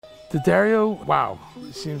The Dario, wow.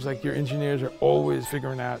 It seems like your engineers are always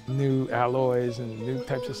figuring out new alloys and new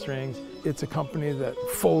types of strings. It's a company that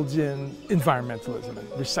folds in environmentalism and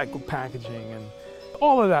recycled packaging, and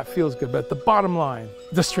all of that feels good, but the bottom line,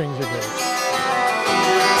 the strings are great.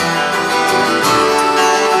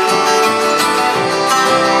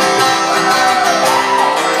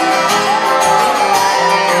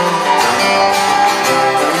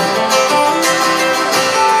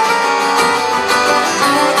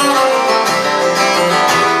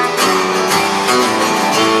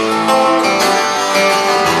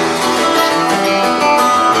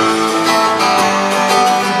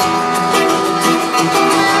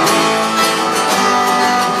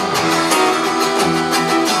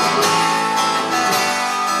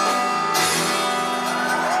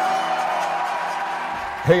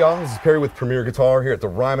 Hey y'all, this is Perry with Premier Guitar here at the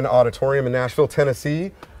Ryman Auditorium in Nashville,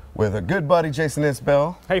 Tennessee, with a good buddy, Jason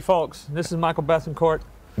Isbell. Hey folks, this is Michael Bethencourt.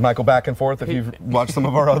 Michael back and forth, if you've watched some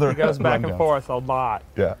of our other He goes back and forth a lot.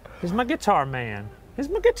 Yeah. He's my guitar man. He's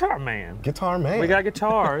my guitar man. Guitar man. We got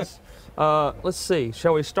guitars. Let's see,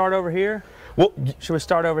 shall we start over here? Well, should we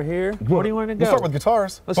start over here? Where do you want to go? We'll start with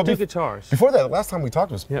guitars. Let's do guitars. Before that, last time we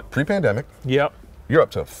talked was pre-pandemic. Yep. You're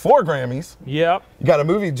up to 4 Grammys. Yep. You got a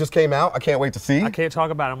movie just came out. I can't wait to see. I can't talk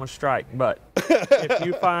about it. I'm on strike. But if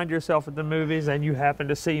you find yourself at the movies and you happen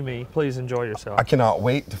to see me, please enjoy yourself. I cannot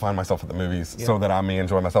wait to find myself at the movies so that I may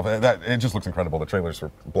enjoy myself. It just looks incredible. The trailers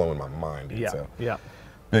are blowing my mind. Yeah. So yeah.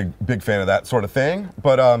 Big fan of that sort of thing.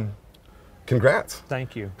 But congrats.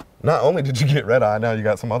 Thank you. Not only did you get Red Eye, now you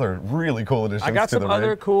got some other really cool additions to the rig. I got some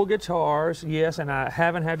other cool guitars, yes, and I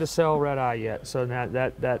haven't had to sell Red Eye yet. So now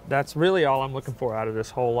that's really all I'm looking for out of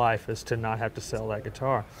this whole life, is to not have to sell that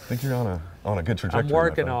guitar. I think you're on a good trajectory. I'm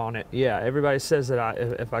working on it. Yeah, everybody says that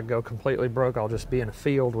if I go completely broke, I'll just be in a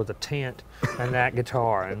field with a tent and that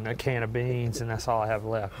guitar and a can of beans, and that's all I have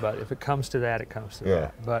left. But if it comes to that, it comes to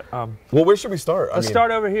that. But well, where should we start? Let's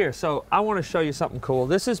start over here. So I want to show you something cool.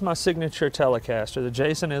 This is my signature Telecaster, the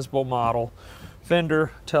Jason Isbell model,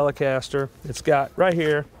 Fender Telecaster. It's got right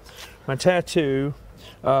here my tattoo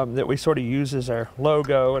that we sort of use as our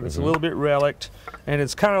logo, and it's a little bit relict, and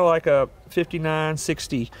it's kind of like a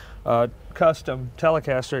 5960 custom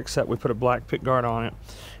Telecaster, except we put a black pickguard on it.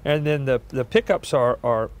 And then the pickups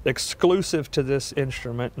are exclusive to this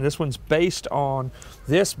instrument. And this one's based on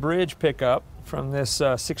this bridge pickup from this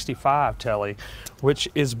 65 Tele, which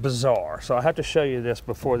is bizarre. So I have to show you this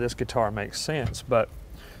before this guitar makes sense. But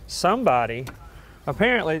somebody,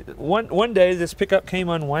 apparently, one day this pickup came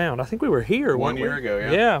unwound. I think we were here. One year ago,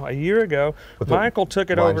 yeah. Yeah, a year ago. Michael took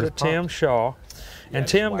it over to Tim Shaw. And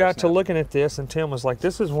Tim got to looking at this, and Tim was like,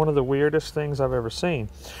 this is one of the weirdest things I've ever seen.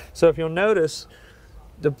 So if you'll notice,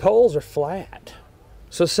 the poles are flat.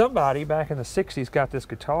 So somebody back in the 60s got this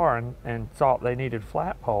guitar and thought they needed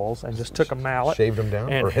flat poles and just took a mallet, shaved them down,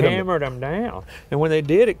 and or hit hammered them down. And when they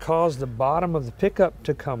did, it caused the bottom of the pickup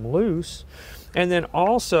to come loose. And then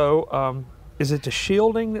also, is it the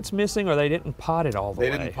shielding that's missing, or they didn't pot it all the way?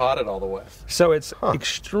 They didn't pot it all the way. So it's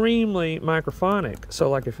extremely microphonic. So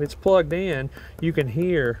like if it's plugged in, you can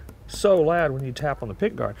hear so loud when you tap on the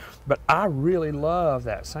pickguard. But I really love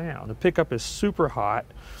that sound. The pickup is super hot,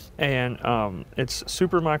 and it's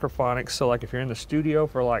super microphonic. So like if you're in the studio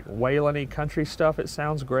for like wailing-y country stuff, it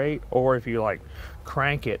sounds great. Or if you like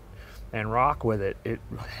crank it and rock with it, it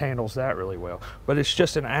handles that really well. But it's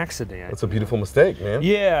just an accident. That's a beautiful mistake, man.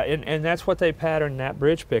 Yeah, and that's what they patterned that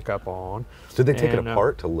bridge pickup on. Did they take it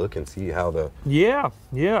apart to look and see how the... Yeah.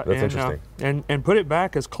 That's interesting. And put it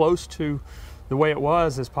back as close to the way it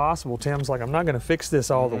was as possible. Tim's like, I'm not gonna fix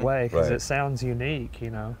this all the way because it sounds unique, you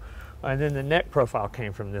know. And then the neck profile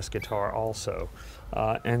came from this guitar also.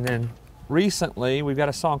 And then recently, we've got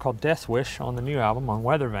a song called Death Wish on the new album on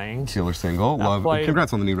Weather Vanes. Killer single. Love.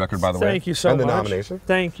 Congrats on the new record, by the way. Thank you so much. And the nomination.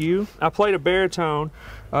 Thank you. I played a baritone,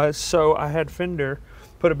 so I had Fender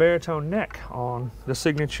put a baritone neck on the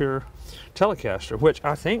signature Telecaster, which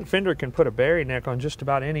I think Fender can put a Barry neck on just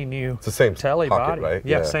about any new Tele body. Right?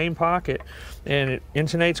 Yeah, same pocket. And it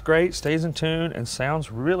intonates great, stays in tune, and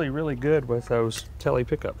sounds really, really good with those Tele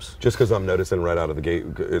pickups. Just because I'm noticing right out of the gate,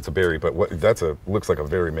 it's a Barry, but looks like a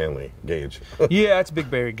very manly gauge. Yeah, it's a big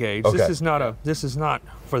Barry gauge. Okay. This is not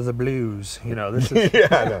for the blues, you know. This is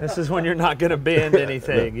this is when you're not going to bend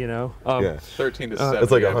anything, you know. 13 to 7.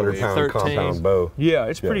 It's like a 100-pound compound bow. Yeah,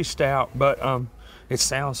 it's pretty stout, but it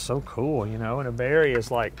sounds so cool, you know. And a Barry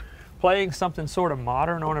is like playing something sort of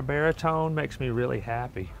modern on a baritone makes me really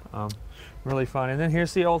happy. Really fun. And then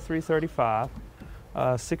here's the old 335,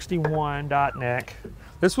 61 dot neck.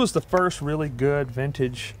 This was the first really good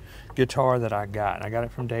vintage guitar that I got. I got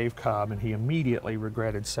it from Dave Cobb, and he immediately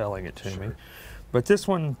regretted selling it to me. But this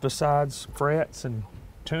one, besides frets and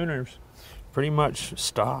tuners, pretty much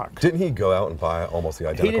stock. Didn't he go out and buy almost the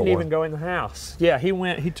identical one? He didn't even go in the house. Yeah,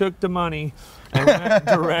 he took the money and went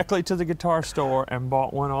directly to the guitar store and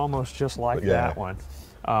bought one almost just like that one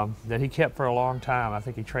that he kept for a long time. I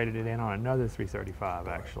think he traded it in on another 335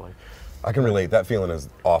 actually. I can relate. That feeling is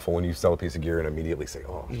awful when you sell a piece of gear and immediately say,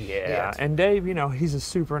 oh, yeah. And Dave, you know, he's a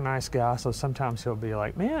super nice guy, so sometimes he'll be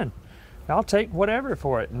like, man, I'll take whatever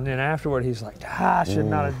for it. And then afterward, he's like, I should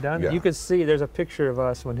not have done it. You can see there's a picture of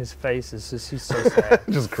us when his face is just, he's so sad.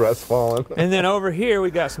 Just crestfallen. And then over here,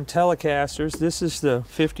 we got some Telecasters. This is the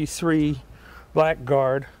 53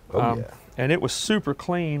 Blackguard. And it was super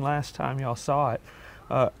clean last time y'all saw it.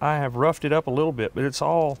 I have roughed it up a little bit, but it's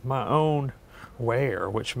all my own wear,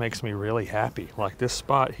 which makes me really happy. Like this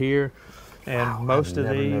spot here, and most of these.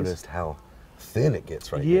 I've never noticed how thin it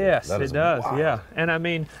gets right here. Yes, it does. Wild. Yeah, and I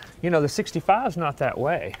mean, you know, the 65's not that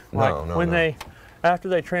way. Like when they, after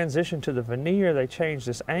they transitioned to the veneer, they changed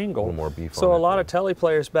this angle. A little more beef. So a lot of tele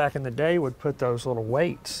players back in the day would put those little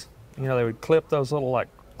weights. You know, they would clip those little like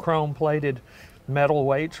chrome-plated metal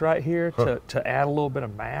weights right here to add a little bit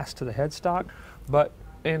of mass to the headstock. But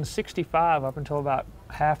in 65, up until about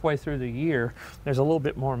halfway through the year, there's a little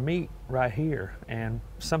bit more meat right here, and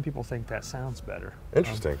some people think that sounds better.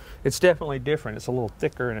 Interesting. It's definitely different. It's a little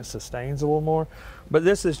thicker and it sustains a little more, but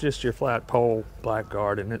this is just your flat pole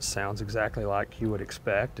Blackguard, and it sounds exactly like you would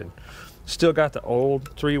expect, and still got the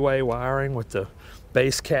old three-way wiring with the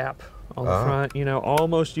base cap on the front, you know,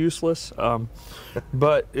 almost useless,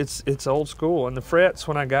 but it's old school. And the frets,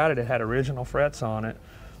 when I got it, it had original frets on it,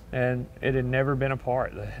 and it had never been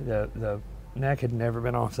apart. The neck had never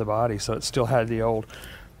been off the body, so it still had the old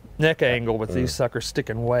neck angle with these suckers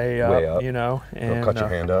sticking way up, you know. And it'll cut your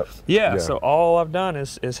hand up. Yeah, so all I've done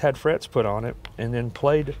is had frets put on it and then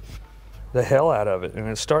played the hell out of it. And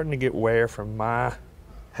it's starting to get wear from my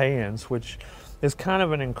hands, which is kind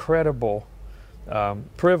of an incredible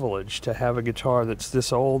privilege to have a guitar that's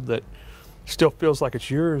this old that still feels like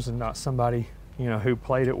it's yours and not somebody, you know, who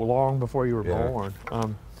played it long before you were born.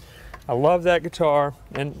 I love that guitar,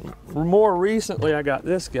 and more recently I got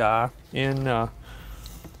this guy in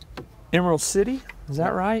Emerald City. Is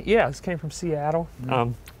that right? Yeah, this came from Seattle.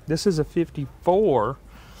 This is a 54,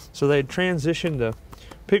 so they transitioned the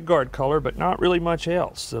pickguard color, but not really much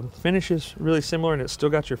else. The finish is really similar, and it's still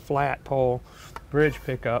got your flat pole bridge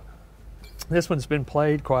pickup. This one's been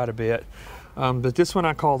played quite a bit, but this one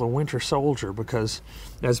I call the Winter Soldier because,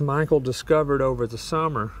 as Michael discovered over the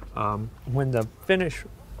summer, when the finish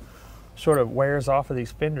sort of wears off of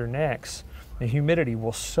these fender necks, the humidity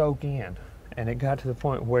will soak in, and it got to the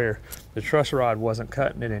point where the truss rod wasn't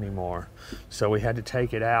cutting it anymore, so we had to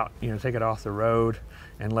take it out, you know, take it off the road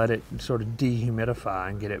and let it sort of dehumidify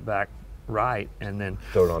and get it back right, and then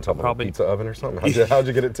throw it on top of a pizza oven or something. How'd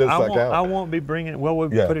you get it to suck out? I won't be bringing it. Well, we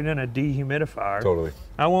put it in a dehumidifier. Totally.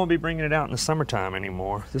 I won't be bringing it out in the summertime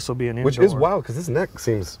anymore. This will be an indoor. Which is wild because this neck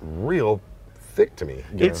seems real thick to me.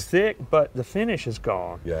 It's thick, but the finish is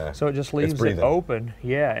gone. Yeah. So it just leaves it open.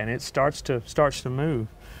 Yeah, and it starts to move.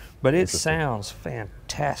 But it sounds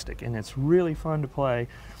fantastic, and it's really fun to play.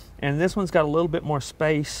 And this one's got a little bit more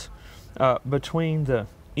space between the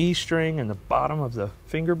E string and the bottom of the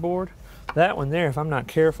fingerboard. That one there, if I'm not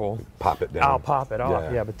careful, pop it down. I'll pop it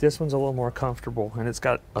off. Yeah, but this one's a little more comfortable, and it's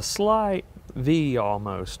got a slight V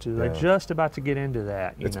almost. They're just about to get into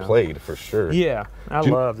that. It's played for sure. Yeah, I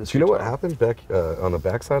love this. Do you know what happened back on the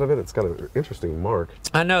back side of it? It's got an interesting mark.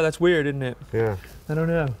 I know, that's weird, isn't it? Yeah. I don't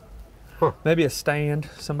know. Huh. Maybe a stand.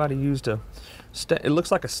 Somebody used it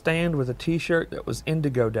looks like a stand with a t-shirt that was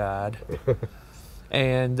indigo dyed.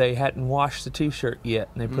 And they hadn't washed the t-shirt yet,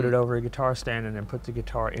 and they put it over a guitar stand and then put the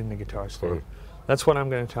guitar in the guitar stand. That's what I'm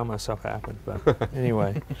going to tell myself happened, but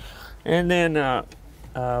anyway. And then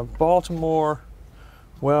Baltimore,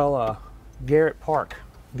 Garrett Park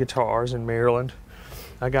Guitars in Maryland.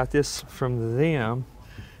 I got this from them,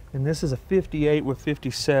 and this is a 58 with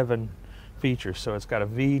 57 features, so it's got a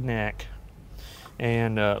V neck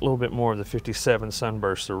and a little bit more of the 57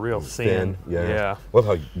 sunburst, they're real thin. Yeah. Love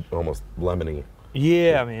how almost lemony.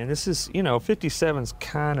 Yeah, man, this is, 57's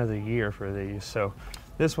kind of the year for these. So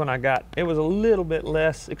this one I got, it was a little bit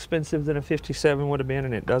less expensive than a 57 would have been,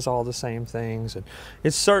 and it does all the same things. And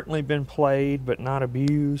it's certainly been played, but not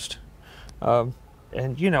abused. And,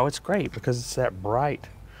 it's great because it's that bright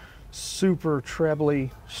super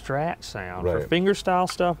trebly Strat sound. For Right. fingerstyle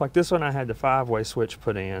stuff, like this one I had the 5-way switch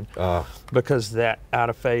put in because that out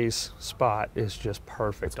of phase spot is just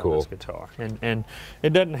perfect on this guitar. And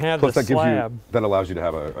it doesn't have Plus the that gives slab. you, that allows you to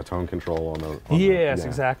have a tone control on the. Yes,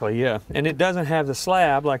 exactly, yeah. And it doesn't have the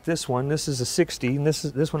slab like this one. This is a 60, and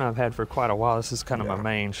this one I've had for quite a while. This is kind of my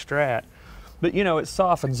main Strat. But you know, it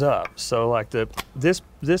softens up. So like this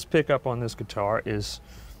pickup on this guitar is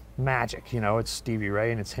magic. You know, it's Stevie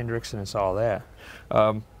Ray and it's Hendrix and it's all that.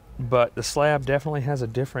 But the slab definitely has a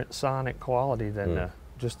different sonic quality than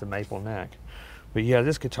just the maple neck. But yeah,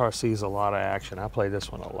 this guitar sees a lot of action. I play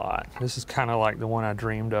this one a lot. This is kind of like the one I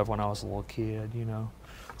dreamed of when I was a little kid, you know.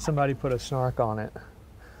 Somebody put a snark on it.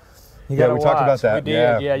 You gotta watch. Talked about that. We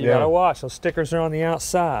did. Yeah, you gotta watch. Those stickers are on the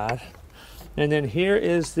outside. And then here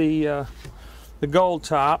is the gold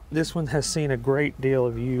top. This one has seen a great deal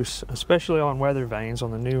of use, especially on Weather Vanes on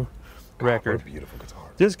the new record. What a beautiful guitar.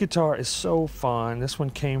 This guitar is so fun. This one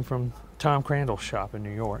came from Tom Crandall's shop in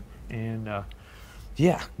New York. And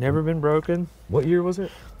yeah, never been broken. What year was it?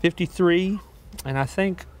 53. And I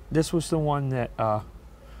think this was the one that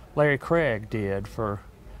Larry Craig did for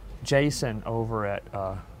Jason over at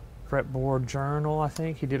Fretboard Journal, I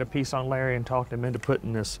think. He did a piece on Larry and talked him into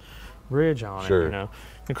putting this bridge on it, you know.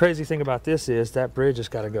 The crazy thing about this is that bridge has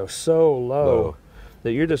got to go so low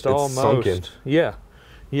that you're just almost sunken.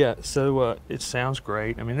 Yeah, so it sounds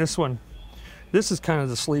great. I mean, this is kind of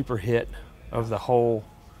the sleeper hit of the whole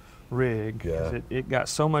rig. It got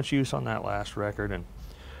so much use on that last record, and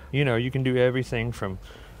you know, you can do everything from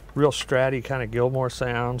real stratty kind of Gilmore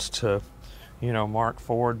sounds to, you know, Mark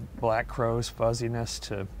Ford Black Crowes fuzziness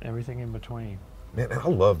to everything in between. Man, I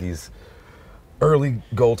love these early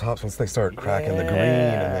gold tops once they start cracking the green in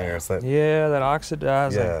there. It's that, that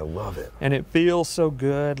oxidizing. Yeah, I love it. And it feels so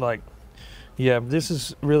good. Like, yeah, this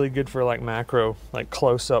is really good for like macro, like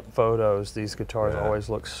close-up photos. These guitars always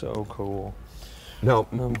look so cool. Now,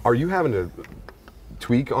 are you having to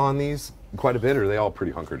tweak on these quite a bit, or are they all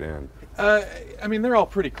pretty hunkered in? I mean, they're all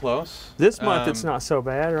pretty close. This month it's not so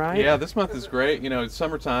bad, right? Yeah, this month is great. You know, it's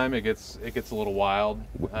summertime. It gets a little wild.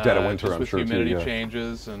 Dead of winter, just I'm with sure humidity too,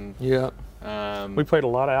 changes and. We played a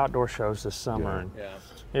lot of outdoor shows this summer, and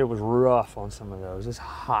it was rough on some of those. It's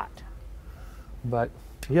hot, but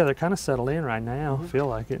yeah, they're kind of settled in right now. Feel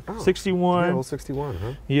like it. 61. Yeah, well, 61,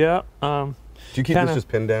 huh? Yeah. Do you keep this just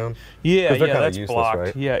pinned down? Yeah, that's useless, blocked.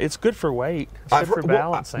 Right? Yeah, it's good for weight. It's good for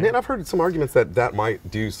balancing. Man, I've heard some arguments that might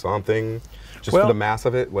do something just for the mass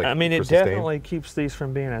of it. Like, I mean, it definitely keeps these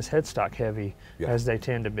from being as headstock heavy as they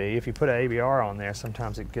tend to be. If you put an ABR on there,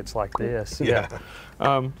 sometimes it gets like this.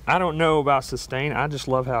 I don't know about sustain. I just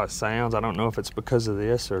love how it sounds. I don't know if it's because of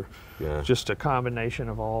this or just a combination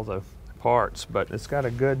of all the parts, but it's got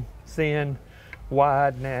a good thin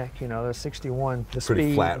wide neck, you know, the 61, the pretty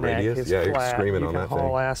speed flat neck radius. is Yeah, flat. you're screaming you on can that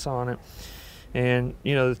haul thing. ass on it. And,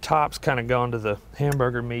 you know, the top's kind of gone to the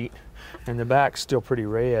hamburger meat and the back's still pretty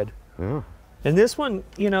red. Yeah. And this one,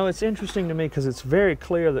 you know, it's interesting to me because it's very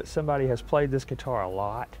clear that somebody has played this guitar a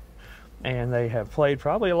lot, and they have played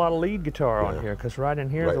probably a lot of lead guitar on here, because right in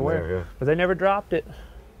here is the wear. But they never dropped it.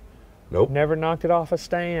 Nope. Never knocked it off a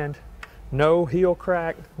stand. No heel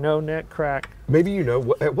crack, no neck crack. Maybe you know,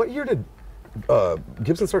 what year did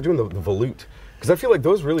Gibson start doing the volute? Because I feel like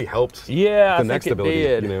those really helped the neck stability.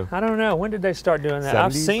 Did. You know? I don't know. When did they start doing that? 70s?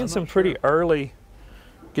 I've seen some pretty early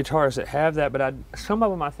guitars that have that, but some of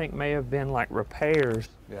them I think may have been like repairs.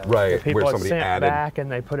 Right, that people where had somebody sent added back and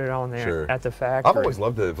they put it on there at the factory. I've always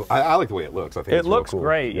loved it. I like the way it looks. I think it looks real cool.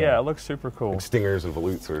 great. Yeah, it looks super cool. Like stingers and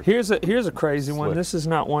volutes are. Here's a crazy one. This is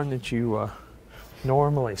not one that you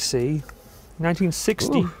normally see.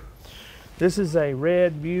 1960. Ooh. This is a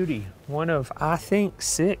Red Beauty, one of I think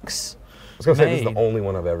 6. I was gonna say this is the only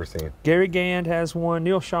one I've ever seen. Gary Gand has one.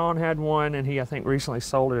 Neil Sean had one, and he I think recently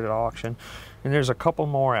sold it at auction. And there's a couple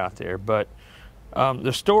more out there, but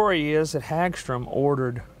the story is that Hagstrom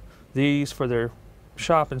ordered these for their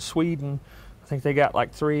shop in Sweden. I think they got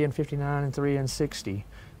like 3 in 59 and 3 in 60,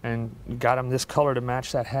 and got them this color to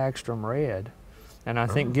match that Hagstrom red. And I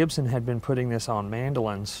think Gibson had been putting this on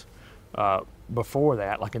mandolins before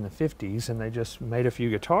that, like in the 50s, and they just made a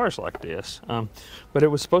few guitars like this. But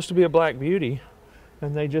it was supposed to be a Black Beauty,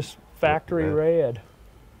 and they just factory red.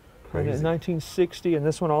 And in 1960, and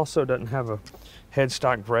this one also doesn't have a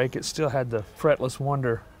headstock break. It still had the Fretless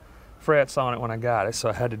Wonder frets on it when I got it, so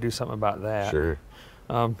I had to do something about that. Sure.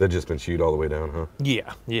 They'd just been chewed all the way down, huh?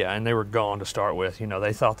 Yeah, and they were gone to start with. You know,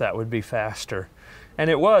 they thought that would be faster. And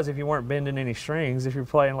it was if you weren't bending any strings. If you're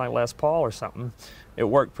playing like Les Paul or something, it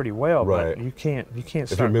worked pretty well. But you can't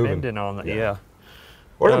start bending on that.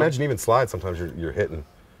 Or I imagine even slides. Sometimes you're hitting.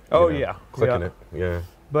 Oh yeah, clicking it. Yeah.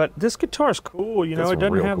 But this guitar's cool, you know. That's It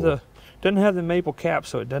doesn't real have cool. the maple cap,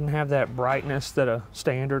 so it doesn't have that brightness that a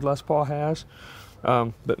standard Les Paul has.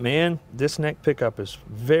 But man, this neck pickup is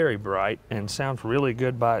very bright and sounds really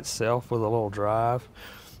good by itself with a little drive.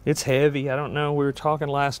 It's heavy. I don't know. We were talking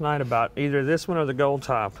last night about either this one or the Gold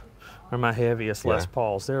Top are my heaviest Les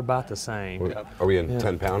Pauls. They're about the same. Are we in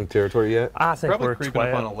 10-pound territory yet? I think Probably we're creeping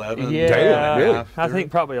 12. up on 11. Yeah, Damn, really? I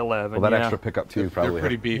think probably 11. Well, that yeah. extra pickup too, They're probably.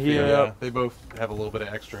 pretty beefy. Yeah. Yeah. They both have a little bit of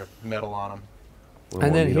extra metal on them.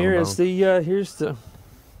 And then here is here's the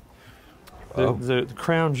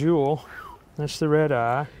crown jewel. That's the red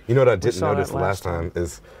eye. You know what I didn't saw that notice last last time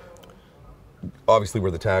is obviously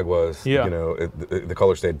where the tag was. Yeah. You know, the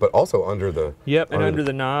color stayed, but also under the. Yep, and under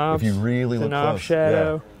the knobs. If you really the look knob close,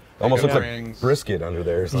 shadow. yeah. Almost looks Rings. like brisket under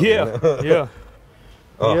there or something. Yeah, yeah.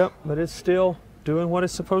 Oh. Yep, but it's still doing what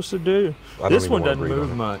it's supposed to do. I don't This even one wanna doesn't breathe on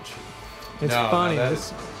move it. much. It's No, funny. that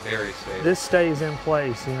this, is very stable. this stays in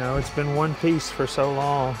place, you know. It's been one piece for so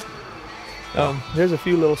long. There's a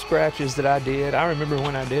few little scratches that I did. I remember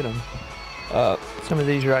when I did them. Some of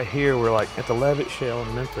these right here were like at the Levitt Shell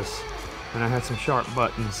in Memphis, and I had some sharp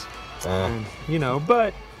buttons. And, you know,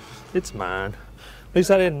 but it's mine. At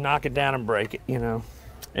least I didn't knock it down and break it, you know.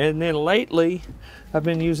 And then lately, I've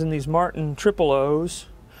been using these Martin Triple O's,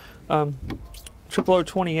 Triple O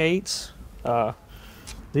 28s.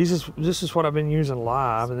 This is what I've been using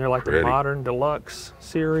live, and they're like the Pretty. Modern Deluxe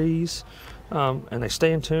series. And they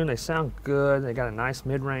stay in tune, they sound good, they got a nice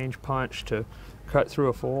mid-range punch to cut through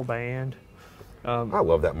a full band. I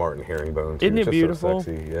love that Martin herringbone too. Isn't it It's just beautiful?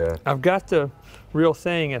 So sexy. Yeah. I've got the real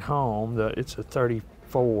thing at home, it's a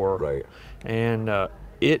 34. Right. And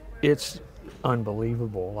it's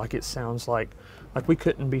unbelievable. Like it sounds like we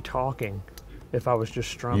couldn't be talking if I was just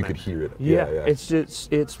strumming. You could hear it. Yeah, Yeah.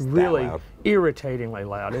 it's really loud. irritatingly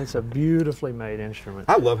loud. It's a beautifully made instrument.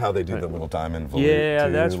 I love how they do the little diamond volute Yeah,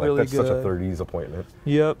 too. that's Like, really that's such a good. 30s appointment.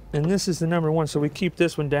 Yep, and this is the #1, so we keep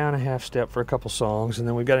this one down a half step for a couple songs, and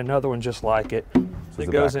then we've got another one just like it that the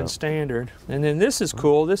goes in backup. standard. And then this is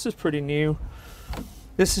cool. This is pretty new.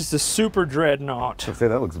 This is the Super Dreadnought. I'd say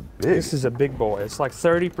that looks big. This is a big boy. It's like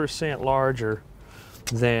 30% larger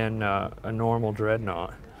than a normal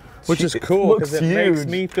Dreadnought, which is It cool looks because it makes huge.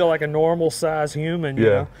 me feel like a normal size human. You Yeah.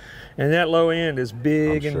 know? And that low end is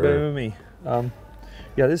big I'm and sure. boomy.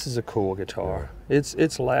 Yeah, this is a cool guitar.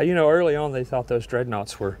 It's loud. You know, early on they thought those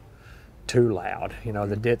Dreadnoughts were too loud. You know,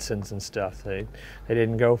 the Ditsons and stuff. They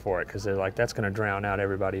didn't go for it because they're like, that's going to drown out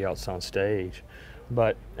everybody else on stage.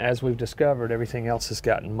 But as we've discovered, everything else has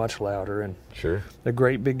gotten much louder, and Sure. the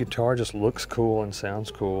great big guitar just looks cool and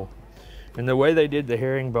sounds cool. And the way they did the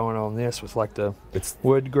herringbone on this with like the It's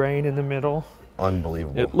wood grain in the middle,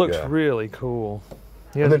 unbelievable. it looks yeah. really cool.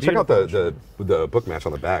 Yeah, And then it's check out beautiful. the book match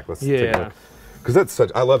on the back. Let's take a Yeah. look. Because that's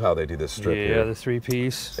such. I love how they do this strip Yeah, here. the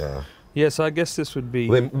 3-piece. Yeah. Yeah, so I guess this would be.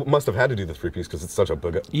 Well, they must have had to do the 3-piece because it's such a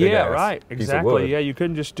big. Yeah, big-ass right. piece of Exactly. wood. Yeah, you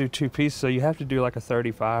couldn't just do 2 pieces, so you have to do like a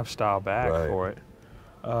 35 style back Right. for it.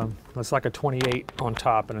 It's like a 28 on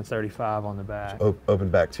top and a 35 on the back. Open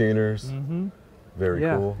back tuners. Mm-hmm. Very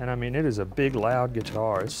Yeah, cool. and I mean, it is a big, loud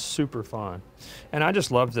guitar. It's super fun. And I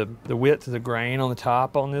just love the width of the grain on the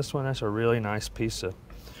top on this one. That's a really nice piece of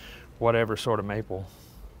whatever sort of maple.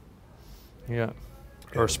 Yeah.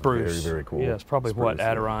 Or spruce. Very, very cool. Yeah, it's probably what, Spruce,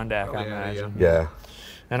 yeah. Adirondack, Oh, I yeah, imagine. Yeah.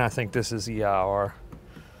 And I think this is EIR.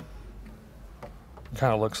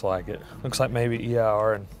 Kind of looks like it. Looks like maybe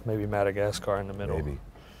EIR and maybe Madagascar in the middle. Maybe.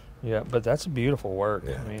 Yeah, but that's beautiful work.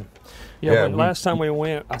 Yeah. I mean, Yeah, when last time we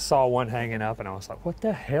went, I saw one hanging up, and I was like, "What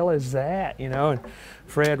the hell is that?" You know, and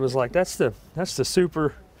Fred was like, "That's the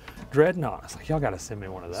Super Dreadnought." I was like, "Y'all got to send me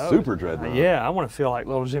one of those." Super Dreadnought. Yeah, I want to feel like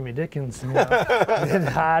little Jimmy Dickens, you know, and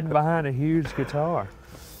hiding behind a huge guitar.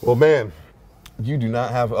 Well, man, you do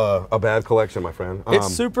not have a bad collection, my friend. It's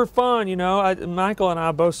super fun, you know. Michael and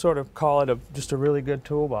I both sort of call it just a really good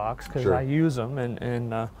toolbox because Sure. I use them,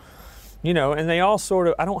 and you know, and they all sort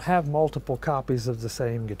of. I don't have multiple copies of the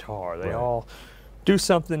same guitar. They Right. all do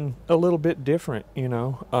something a little bit different, you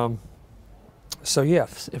know. So yeah,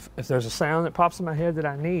 if there's a sound that pops in my head that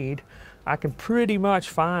I need, I can pretty much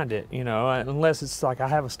find it, you know, unless it's like I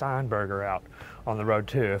have a Steinberger out on the road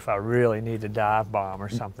too. If I really need to dive bomb or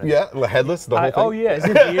something. Yeah, headless, the whole thing. Oh yeah, is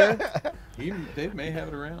it here? Dave may have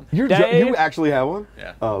it around. Dave? You actually have one?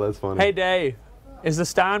 Yeah. Oh, that's funny. Hey Dave, is the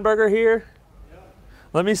Steinberger here?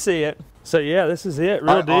 Let me see it. So yeah, this is it,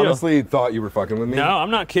 real I deal. honestly thought you were fucking with me. No,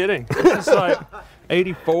 I'm not kidding. It's just like,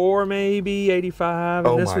 84 maybe, 85, and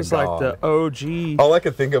Oh this my was like the OG. All I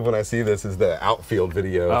can think of when I see this is the outfield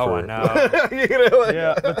video. Oh, I know. You know, like,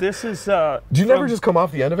 Yeah, but this is. do you never just come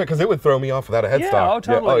off the end of it? Because it would throw me off without a headstock. Yeah, oh,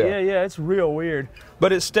 totally. Yeah, Yeah, it's real weird.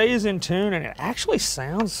 But it stays in tune, and it actually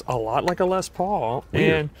sounds a lot like a Les Paul.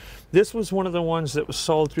 Weird. And this was one of the ones that was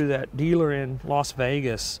sold through that dealer in Las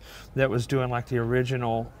Vegas that was doing like the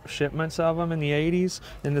original shipments of them in the 80s.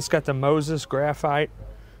 And it's got the Moses graphite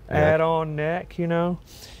add-on neck, you know.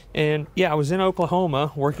 And yeah, I was in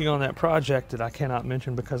Oklahoma working on that project that I cannot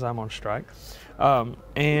mention because I'm on strike.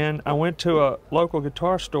 And I went to a local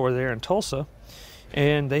guitar store there in Tulsa,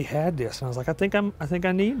 and they had this, and I was like, I think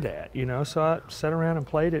I need that, you know. So I sat around and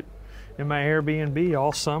played it in my Airbnb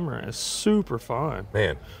all summer. It's super fun.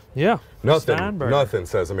 Man. Yeah. Nothing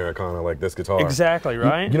says Americana like this guitar. Exactly,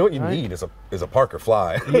 right? You know what you need is a Parker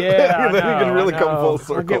Fly. Yeah, Then you can really come full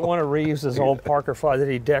circle. I'll get one of Reeves's old Parker Fly that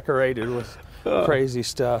he decorated with crazy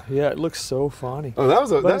stuff. Yeah, it looks so funny. Oh,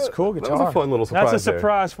 that's a cool guitar. That was a fun little surprise. That's a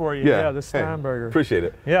surprise for you. Yeah, the Steinberger. Hey, appreciate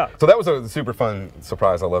it. Yeah. So that was a super fun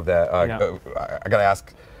surprise. I love that. I got to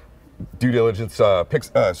ask, due diligence,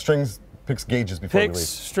 picks strings, picks gauges before we leave. Picks,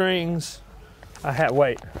 strings.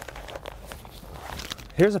 Wait.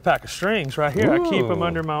 Here's a pack of strings right here. Ooh. I keep them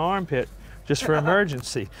under my armpit just for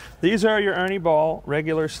emergency. These are your Ernie Ball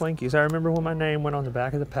regular Slinkies. I remember when my name went on the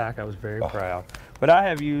back of the pack, I was very proud. But I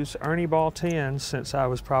have used Ernie Ball 10s since I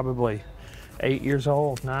was probably 8 years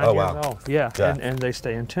old, 9 years old. Yeah, and they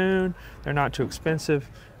stay in tune. They're not too expensive,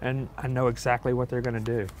 and I know exactly what they're going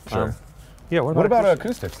to do. Sure. Yeah. What about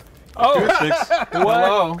acoustics? Oh,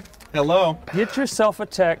 Hello. Hello. Get yourself a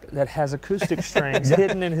tech that has acoustic strings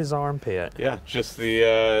hidden in his armpit. Yeah, just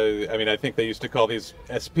the, I mean, I think they used to call these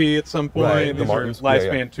SP at some point. Right, These the are Martins.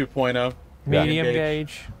 Lifespan 2.0. Medium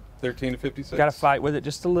gauge. 13 to 56. Got to fight with it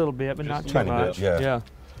just a little bit, but not too tiny much. bit, Yeah.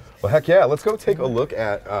 Well, heck yeah. Let's go take a look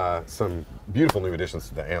at some beautiful new additions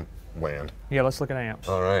to the amp land. Yeah, let's look at amps.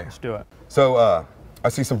 All right. Let's do it. So I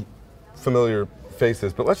see some familiar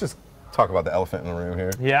faces, but let's just talk about the elephant in the room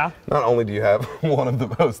here. Yeah. Not only do you have one of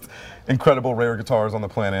the most incredible rare guitars on the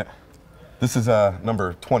planet, this is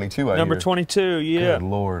number 22, I Number hear. 22, yeah. Good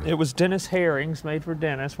Lord. It was Dennis Herring's, made for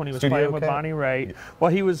Dennis when he was Studio playing with cat? Bonnie Raitt.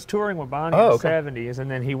 Well, he was touring with Bonnie in the 70s,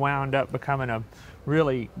 and then he wound up becoming a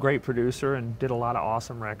really great producer and did a lot of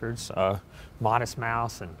awesome records. Modest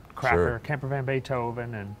Mouse and Cracker, Camper Van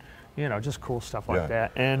Beethoven, and, you know, just cool stuff like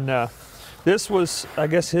that. And this was, I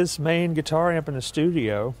guess, his main guitar amp in the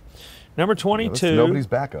studio. Number 22. Yeah, nobody's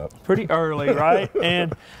backup. Pretty early, right?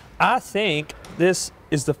 And I think this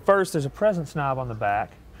is the first. There's a presence knob on the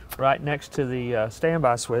back right next to the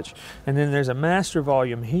standby switch, and then there's a master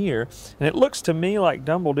volume here, and it looks to me like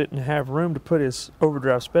Dumble didn't have room to put his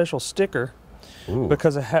Overdrive Special sticker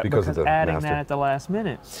because of adding that at the last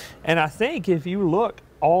minute. And I think if you look,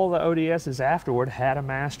 all the ODSs afterward had a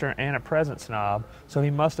master and a presence knob, so he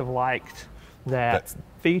must have liked that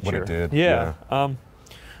feature. What it did. Yeah.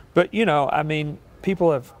 But, you know, I mean,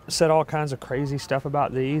 people have said all kinds of crazy stuff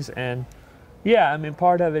about these, and yeah, I mean,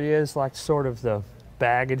 part of it is like sort of the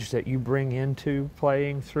baggage that you bring into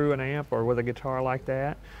playing through an amp or with a guitar like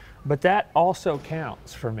that. But that also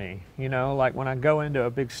counts for me, you know, like when I go into a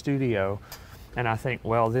big studio and I think,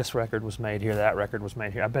 well, this record was made here, that record was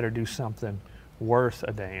made here, I better do something worth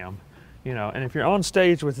a damn. You know, and if you're on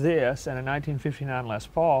stage with this and a 1959 Les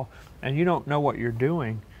Paul and you don't know what you're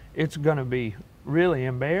doing, it's going to be really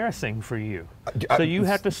embarrassing for you. So you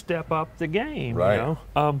have to step up the game, right. You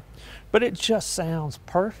know. But it just sounds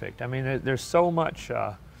perfect. I mean, there's so much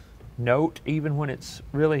note, even when it's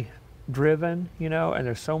really driven, you know, and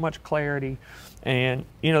there's so much clarity. And,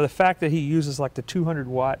 you know, the fact that he uses like the 200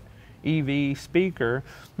 watt EV speaker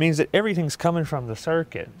means that everything's coming from the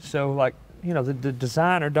circuit. So like, you know, the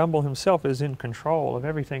designer, Dumble himself, is in control of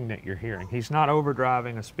everything that you're hearing. He's not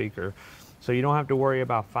overdriving a speaker. So you don't have to worry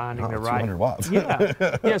about finding the right. 200 watts.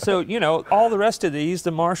 Yeah. So, you know, all the rest of these, the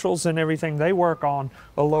Marshalls and everything, they work on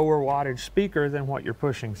a lower wattage speaker than what you're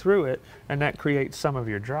pushing through it, and that creates some of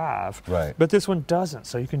your drive. Right. But this one doesn't,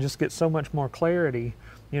 so you can just get so much more clarity,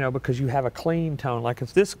 you know, because you have a clean tone. Like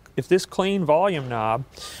if this clean volume knob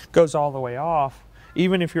goes all the way off,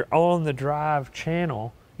 even if you're on the drive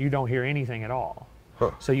channel, you don't hear anything at all.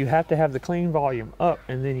 So you have to have the clean volume up,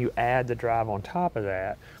 and then you add the drive on top of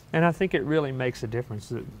that. And I think it really makes a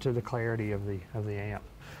difference to the clarity of the amp.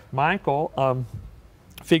 Michael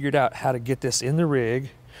figured out how to get this in the rig,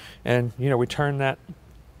 and you know, we turn that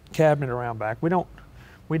cabinet around back. We don't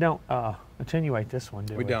attenuate this one,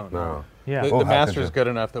 do we? We don't. No. Yeah. The master's good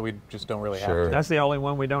enough that we just don't really have to. That's the only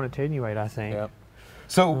one we don't attenuate, I think. Yep.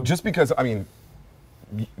 So just because, I mean,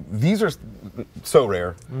 these are so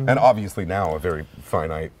rare, and obviously now a very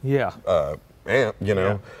finite Yeah. amp, you know.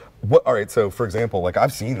 Yeah. What? All right. So, for example, like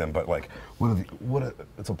I've seen them, but like,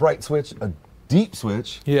 it's a bright switch, a deep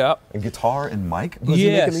switch, Yeah. and guitar and mic. Was he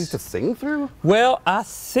Yes. making these to sing through? Well, I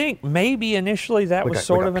think maybe initially that was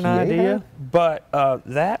sort of an PA idea, head? but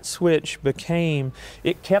that switch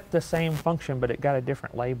it kept the same function, but it got a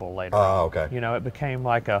different label later. Oh, okay. You know, it became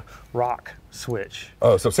like a rock switch.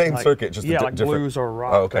 Oh, so same Like- circuit, just yeah, a like different. blues or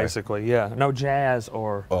rock, Oh, okay. basically. Yeah, no jazz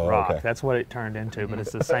or Oh, rock. okay. That's what it turned into, but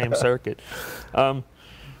it's the same circuit.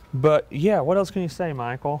 But yeah, what else can you say,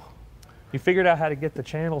 Michael? You figured out how to get the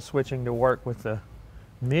channel switching to work with the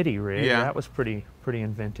MIDI rig. Yeah. That was pretty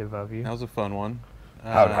inventive of you. That was a fun one.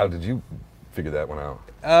 How did you figure that one out?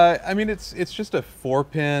 I mean, it's just a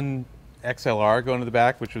 4-pin XLR going to the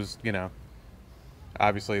back, which was, you know,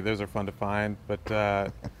 obviously those are fun to find, but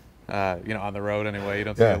you know, on the road anyway, you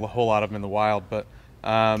don't see Yeah. a whole lot of them in the wild. But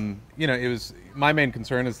you know, it was my main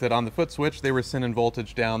concern is that on the foot switch they were sending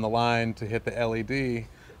voltage down the line to hit the LED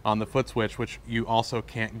on the foot switch, which you also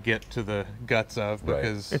can't get to the guts of Right.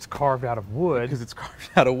 because It's carved out of wood. it's carved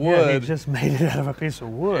out of Yeah, he wood. just made it out of a piece of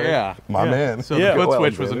wood. Yeah. My Yeah. man. So Yeah. the foot Well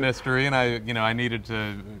switch was a invented. mystery, and I needed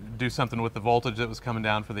to do something with the voltage that was coming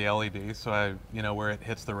down for the LED. So where it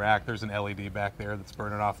hits the rack, there's an LED back there that's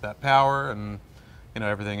burning off that power, and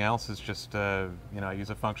everything else is just I use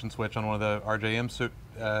a function switch on one of the RJM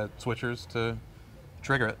switchers to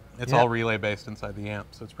trigger it. It's Yeah. all relay based inside the amp,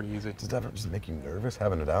 so it's pretty easy. Does that ever just make you nervous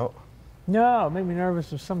having it out? No, it made me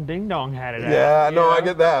nervous if some ding dong had it out. Yeah, you no, I know?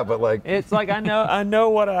 get that, but like, It's like I know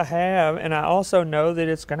what I have, and I also know that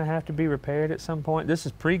it's going to have to be repaired at some point. This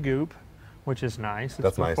is pre-goop, which is nice. It's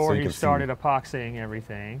That's nice, so before you he can see- started epoxying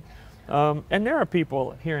everything. And there are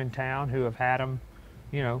people here in town who have had them,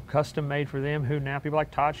 custom made for them. Who now people like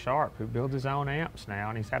Todd Sharp, who builds his own amps now,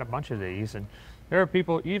 and he's had a bunch of these. And there are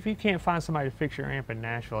people. If you can't find somebody to fix your amp in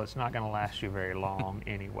Nashville, it's not going to last you very long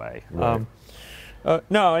anyway. Right.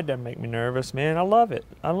 No, it doesn't make me nervous, man. I love it.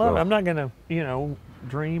 I love it. Oh. I'm not gonna,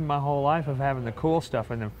 dream my whole life of having the cool stuff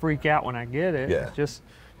and then freak out when I get it. Yeah. It's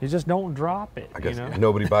you just don't drop it. I guess you know?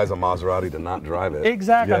 nobody buys a Maserati to not drive it.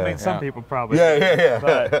 Exactly. Yeah. I mean, some Yeah. people probably. Yeah, do,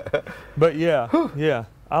 yeah. But yeah, yeah.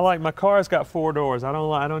 I like my car's got 4 doors. I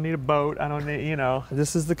don't need a boat. I don't need.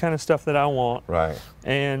 This is the kind of stuff that I want. Right.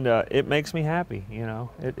 And it makes me happy.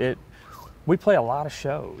 We play a lot of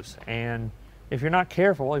shows, and if you're not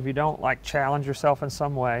careful, if you don't like challenge yourself in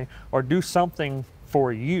some way or do something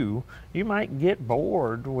for you, you might get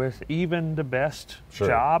bored with even the best Sure.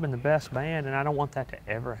 job and the best band, and I don't want that to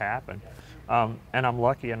ever happen. And I'm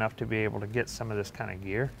lucky enough to be able to get some of this kind of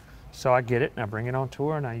gear. So I get it and I bring it on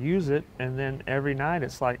tour and I use it, and then every night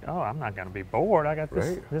it's like, oh, I'm not going to be bored. I got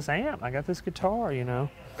this amp, I got this guitar,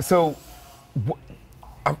 So,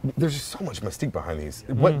 there's just so much mystique behind these.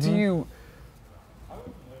 What do you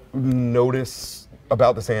notice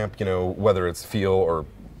about this amp, whether it's feel or,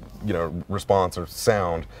 response or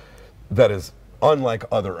sound, that is unlike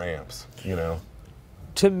other amps,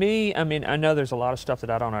 To me, I mean, I know there's a lot of stuff that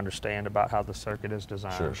I don't understand about how the circuit is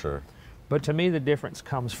designed. Sure. But to me, the difference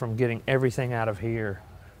comes from getting everything out of here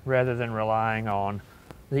rather than relying on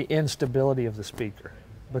the instability of the speaker.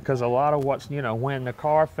 Because a lot of what's, when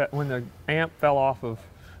the amp fell off of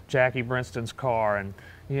Jackie Brinston's car and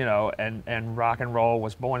rock and roll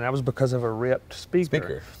was born, that was because of a ripped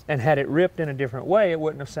speaker. And had it ripped in a different way, it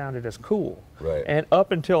wouldn't have sounded as cool. Right. And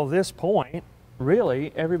up until this point,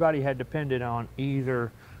 really, everybody had depended on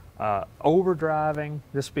either overdriving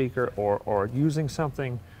the speaker or using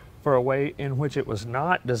something for a way in which it was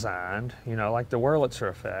not designed, like the Wurlitzer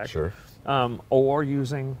effect. Sure. Or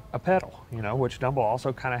using a pedal, which Dumble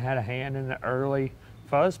also kind of had a hand in the early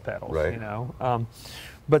fuzz pedals, Right.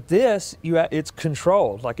 But this, it's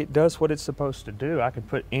controlled, like it does what it's supposed to do. I could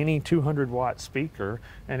put any 200-watt speaker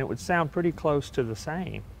and it would sound pretty close to the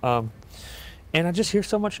same. And I just hear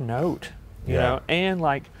so much note, you Yeah. know, and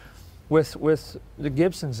like with the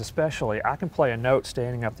Gibsons especially, I can play a note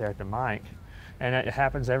standing up there at the mic, and it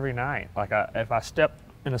happens every night. Like if I step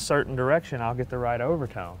in a certain direction, I'll get the right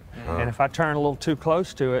overtone. And if I turn a little too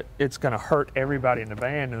close to it, it's going to hurt everybody in the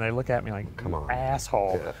band, and they look at me like, Come on.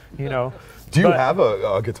 asshole, Yeah. Do you have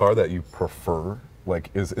a guitar that you prefer?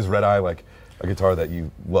 Like, is Red Eye like a guitar that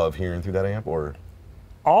you love hearing through that amp, or?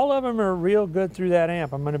 All of them are real good through that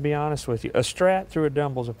amp, I'm going to be honest with you. A Strat through a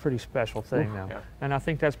Dumble is a pretty special thing, though. Yeah. And I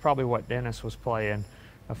think that's probably what Dennis was playing,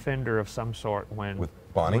 a Fender of some sort when, With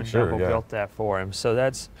Bonnie? when Sure, Dumble yeah. built that for him. So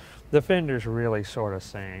the Fenders really sort of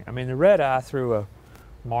sing. I mean, the Red Eye through a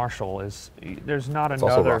Marshall there's not It's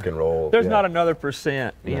another. also rock and roll. There's yeah. not another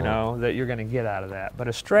percent, you No. know, that you're going to get out of that. But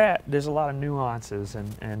a Strat, there's a lot of nuances,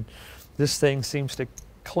 and this thing seems to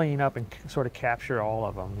clean up and sort of capture all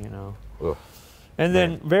of them, you know. Ugh. And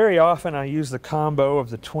then very often I use the combo of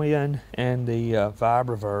the twin and the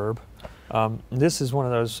Vibreverb. This is one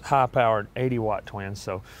of those high-powered 80-watt twins,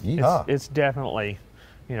 so it's definitely,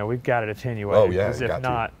 you know, we've got it attenuated. Oh yeah, because if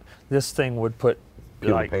not, this thing would put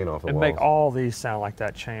Peel like the paint off the and walls. make all these sound like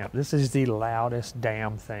that Champ. This is the loudest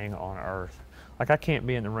damn thing on earth. Like I can't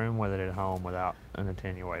be in the room with it at home without an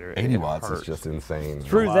attenuator. 80 It watts hurts. is just insane.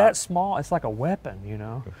 Through that small, it's like a weapon, you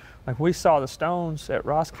know. Like we saw the Stones at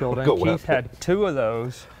Roskilde, and Go Keith weapon. had 2 of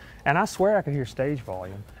those, and I swear I could hear stage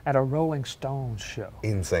volume at a Rolling Stones show.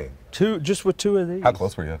 Insane. Just with 2 of these. How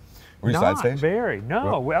close were you? Were you Not side stage? very.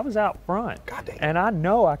 No, I was out front. God damn. And I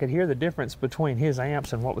know I could hear the difference between his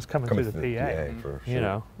amps and what was coming through the PA. For sure. You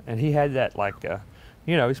know, and he had that like,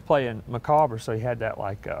 you know, he's playing macabre, so he had that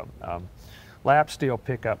like lap steel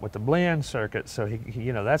pickup with the blend circuit. So he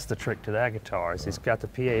you know, that's the trick to that guitar. Is he's got the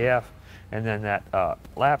PAF and then that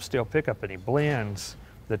lap steel pickup, and he blends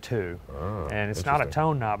the 2. And it's not a interesting.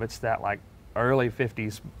 tone knob. It's that like early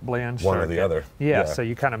 50s blend One or circuit. the other. Yeah, so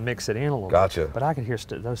you kind of mix it in a little Gotcha. bit. But I can hear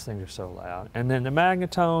those things are so loud. And then the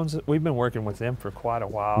Magnetones, we've been working with them for quite a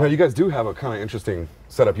while. Now you guys do have a kind of interesting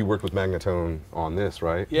setup. You worked with Magnetone on this,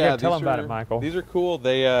 right? Yeah, tell these them about are- it, Michael. These are cool.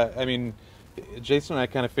 They, I mean, Jason and I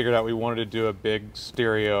kind of figured out we wanted to do a big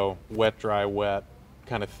stereo wet, dry, wet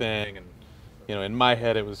kind of thing. And, you know, in my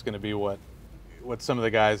head, it was going to be what some of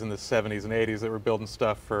the guys in the 70s and 80s that were building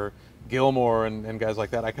stuff for Gilmore and guys like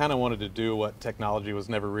that. I kind of wanted to do what technology was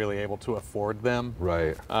never really able to afford them.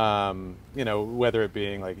 Right. You know, whether it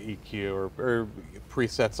being like EQ or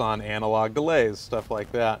presets on analog delays, stuff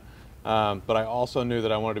like that. But I also knew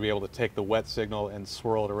that I wanted to be able to take the wet signal and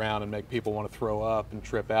swirl it around and make people want to throw up and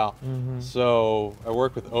trip out. So I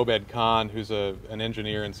worked with Obed Khan, who's an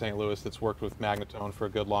engineer in St. Louis that's worked with Magnetone for a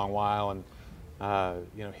good long while, and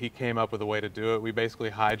you know, he came up with a way to do it. We basically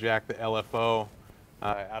hijacked the LFO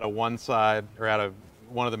out of one side, or out of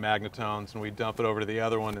one of the Magnetones, and we dump it over to the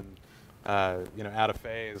other one, and you know, out of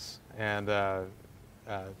phase. And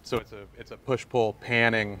so it's a push-pull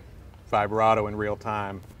panning vibrato in real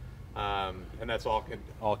time. And that's all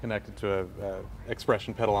connected to a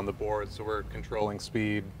expression pedal on the board, so we're controlling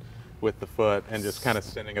speed with the foot and just kind of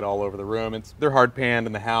sending it all over the room. They're hard panned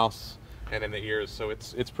in the house and in the ears, so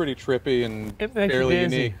it's pretty trippy and It makes fairly you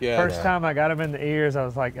dizzy. unique. Yeah. First time I got them in the ears, I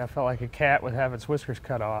felt like a cat with having its whiskers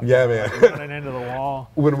cut off. Yeah, man. Like running into the wall.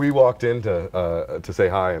 When we walked in to say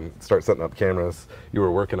hi and start setting up cameras, you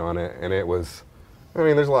were working on it, and it was, I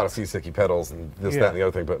mean, there's a lot of seasicky pedals and this, that, and the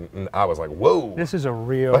other thing, but I was like, whoa. This is a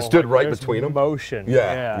real. I stood right there's between 'em. Motion.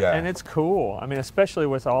 Yeah. And it's cool. I mean, especially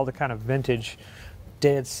with all the kind of vintage,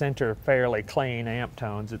 dead center, fairly clean amp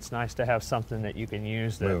tones. It's nice to have something that you can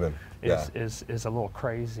use that Moving. is a little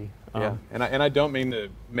crazy. Yeah, and I don't mean to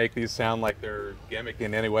make these sound like they're gimmicky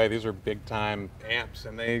in any way. These are big time amps,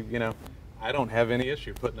 and they, you know, I don't have any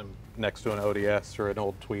issue putting them next to an ODS or an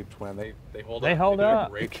old Tweed Twin. They hold up. They hold do a up.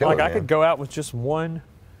 great Kill job. Like I man. could go out with just one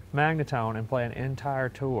Magnetone and play an entire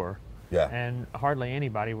tour. Yeah. And hardly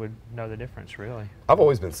anybody would know the difference, really. I've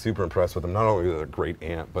always been super impressed with them. Not only are they a great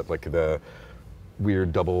amp, but like the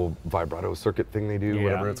weird double vibrato circuit thing they do, Yeah.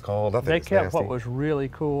 whatever it's called. I think They it's kept nasty. what was really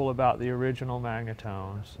cool about the original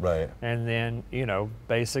Magnetones. Right. And then, you know,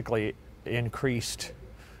 basically increased,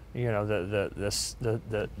 you know,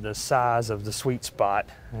 the size of the sweet spot,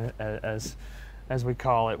 as we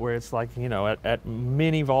call it, where it's like, you know, at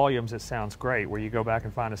many volumes it sounds great, where you go back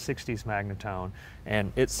and find a 60s Magnetone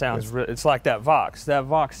and it sounds it's like that Vox. That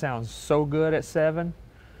Vox sounds so good at 7,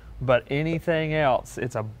 but anything else,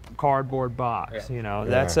 it's a cardboard box, you know.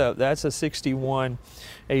 Yeah. That's a 61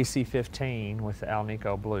 AC15 with the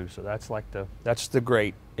Alnico Blue. So that's like that's the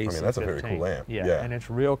great AC15. mean, that's a very cool amp. Yeah, Yeah. and it's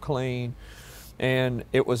real clean. And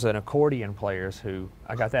it was an accordion player's who,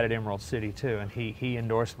 I got that at Emerald City too, and he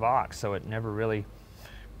endorsed Vox, so it never really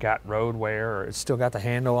got road wear, or it's still got the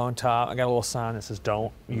handle on top. I got a little sign that says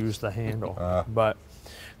don't use the handle. But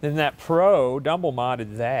then that Pro double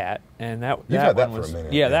modded that, and that had that one for a was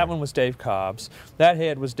minute, yeah, yeah. that one was Dave Cobb's. That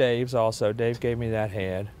head was Dave's also. Dave gave me that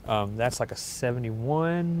head. That's like a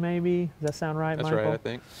 71 maybe. Does that sound right, That's Michael? right, I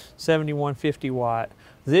think. 71 50 watt.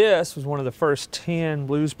 This was one of the first 10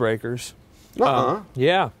 blues breakers.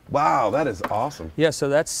 Yeah. Wow, that is awesome. Yeah, so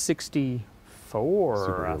that's 64,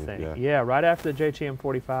 Super I groovy, think. yeah. Right after the JTM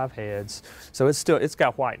 45 heads. So it's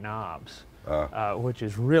got white knobs, which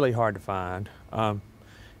is really hard to find.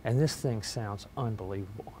 And this thing sounds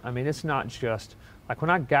unbelievable. I mean, it's not just, like when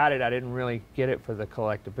I got it, I didn't really get it for the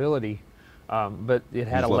collectability, but it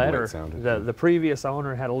had a Just love the way it letter. sounded. The previous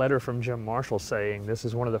owner had a letter from Jim Marshall saying, this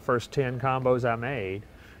is one of the first 10 combos I made,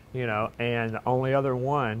 you know, and the only other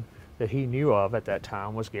one that he knew of at that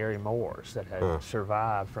time was Gary Moore's that had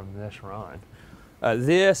survived from this run.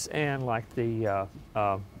 This and like the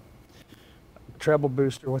treble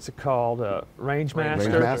booster, what's it called?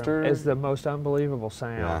 Rangemaster is the most unbelievable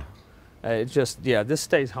sound. It just, this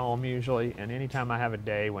stays home usually, and anytime I have a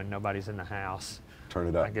day when nobody's in the house, turn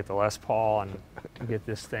it up. I get the Les Paul and get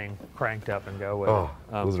this thing cranked up and go with it.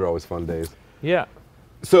 Those are always fun days. Yeah.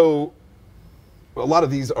 So, a lot of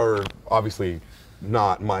these are obviously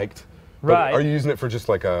not mic'd. Right. Are you using it for just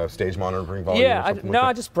like a stage monitoring volume? Yeah, or something I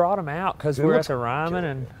like just brought them out because we're at the Ryman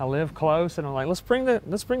and I live close, and I'm like, let's bring the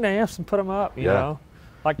amps and put them up, you know.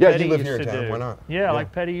 Like Petty you live used here in to town. do. Why not? Yeah,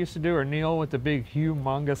 like Petty used to do, or Neil with the big,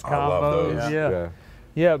 humongous combos. I love those.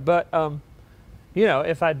 Yeah, but you know,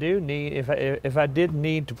 if I did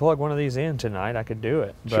need to plug one of these in tonight, I could do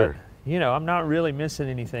it. But, sure. You know, I'm not really missing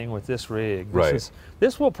anything with this rig. This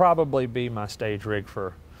This will probably be my stage rig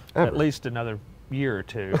for at least another year or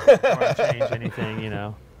two before I change anything, you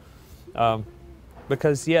know.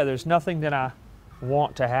 Because there's nothing that I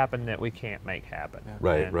want to happen that we can't make happen.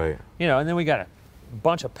 Right. You know, and then we got a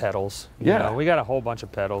bunch of pedals. You know, we got a whole bunch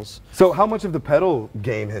of pedals. So how much of the pedal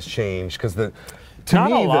game has changed? Because to Not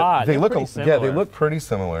me, a lot. they They're look pretty similar. they look pretty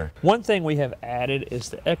similar. One thing we have added is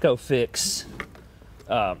the EchoFix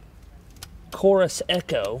Chorus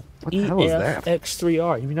Echo the hell is that?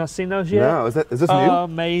 EFX3R. Have you not seen those yet? No, is this new?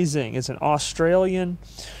 Amazing. It's an Australian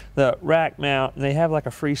rack mount, and they have like a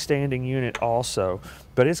freestanding unit also,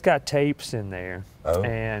 but it's got tapes in there,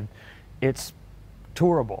 and it's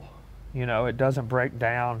tourable. You know, it doesn't break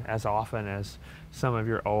down as often as some of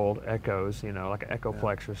your old Echoes, you know, like an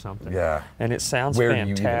Echoplex or something. Yeah. And it sounds Where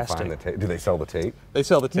fantastic. do you even find the tape? Do they sell the tape? They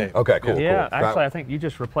sell the tape. Okay, cool. Yeah, cool. actually, I think you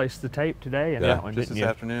just replaced the tape today in that one, just didn't this you?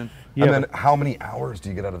 afternoon. Yeah, And then how many hours do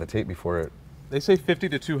you get out of the tape before it? They say 50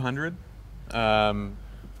 to 200.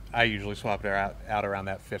 I usually swap it out around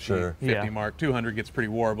that 50 mark. 200 gets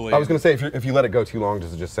pretty warbly. I was going to say, if you let it go too long,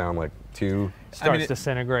 does it just sound like too? Starts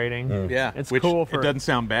disintegrating. Yeah, it's which cool for. it doesn't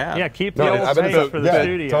sound bad. Yeah, keep the old tape for the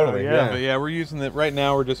studio. Totally. Yeah. But yeah, we're using it right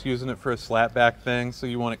now. We're just using it for a slap back thing. So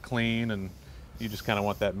you want it clean, and you just kind of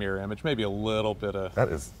want that mirror image. Maybe a little bit of that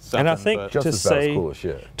is something. And I think just as cool as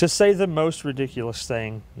shit. To say the most ridiculous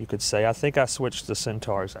thing you could say, I think I switched the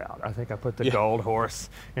Centaurs out. I think I put the gold horse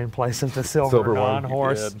in place of the silver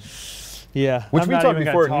non-horse. Yeah, which I'm we not talked even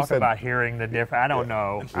before. Talk You said about hearing the difference. I don't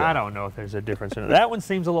know. I don't know if there's a difference in it. That one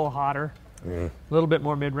seems a little hotter, a little bit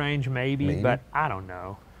more mid-range, maybe, but I don't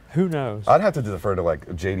know. Who knows? I'd have to defer to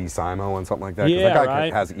like J.D. Simo and something like that. Yeah, that guy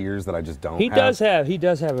has ears that I just don't. He does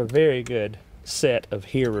have a very good set of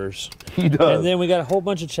hearers. He does. And then we got a whole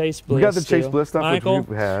bunch of Chase Bliss. We got the still. Chase Bliss stuff Michael, which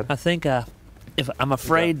we've had. I think if I'm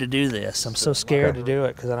afraid to do this, I'm so scared to do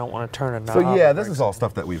it because I don't want to turn a knob. So yeah, this is all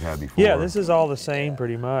stuff that we've had before. Yeah, this is all the same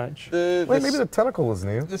pretty much. Wait, maybe the tentacle is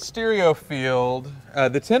new. The stereo field,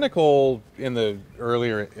 the tentacle in the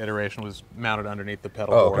earlier iteration was mounted underneath the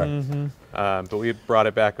pedal board. But we brought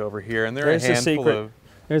it back over here, and there's a handful of.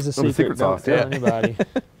 There's a secret. Sauce. Don't tell anybody.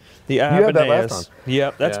 The You had that last Ibanez. time.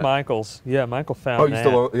 Yep, that's Michael's. Yeah, Michael found that.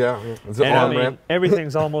 Oh, you still? Yeah. Is it And on, I mean, man?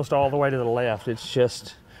 everything's almost all the way to the left. It's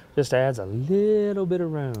just adds a little bit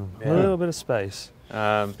of room, a little bit of space.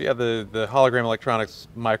 The Hologram Electronics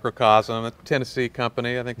Microcosm, a Tennessee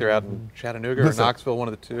company. I think they're out in Chattanooga or Knoxville, one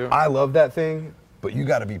of the two. I love that thing, but you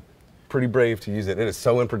got to be pretty brave to use it. It is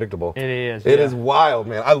so unpredictable. It is. It is wild,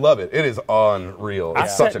 man. I love it. It is unreal. I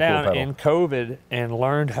It's such sat a cool down pedal. in COVID and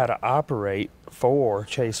learned how to operate 4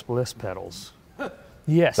 Chase Bliss pedals.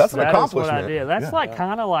 Yes, That's an that is accomplishment. what I did. That's Yeah.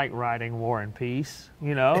 kind of like writing War and Peace.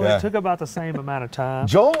 You know, Yeah. it took about the same amount of time.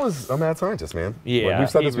 Joel was a mad scientist, man. Yeah, Like, we've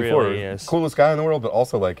said he this before. really is. Coolest guy in the world, but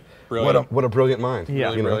also like what a brilliant mind. Yeah,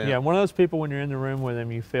 Really brilliant. yeah. One of those people when you're in the room with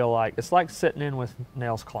him, you feel like it's like sitting in with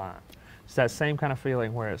Nels Klein. It's that same kind of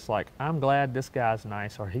feeling where it's like, I'm glad this guy's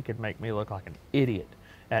nice, or he could make me look like an idiot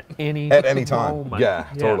at any time. moment. Yeah,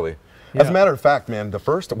 totally. Yeah. As a matter of fact, man,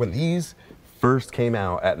 when these first came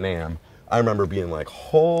out at NAMM, I remember being like,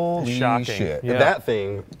 holy Shocking. shit. Yeah. That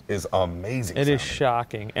thing is amazing. It is sounding.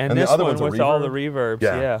 shocking. And And the this other one one's a with all the reverb?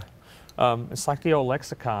 reverbs, Yeah. it's like the old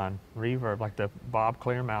Lexicon reverb, like the Bob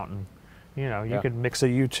Clear Mountain. You know, you could mix a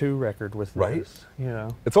U2 record with Right. this, you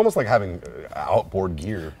know. It's almost like having outboard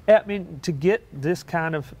gear. I mean, to get this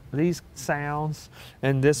kind of, these sounds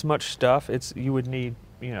and this much stuff, you would need,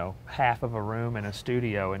 you know, half of a room in a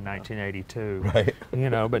studio in 1982. Right. You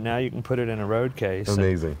know, but now you can put it in a road case.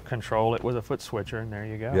 Amazing. And control it with a foot switcher, and there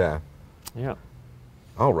you go. Yeah. Yeah.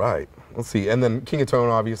 All right. Let's see. And then King of Tone,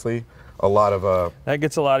 obviously, a lot of That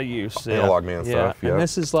gets a lot of use. Analog Man stuff, yeah. And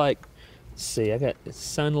this is like, let's see, I got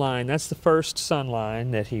Sunline. That's the first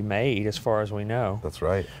Sunline that he made, as far as we know. that's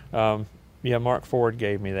right. Yeah, Mark Ford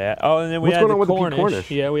gave me that. Oh, and then we What's added going on the with the Cornish.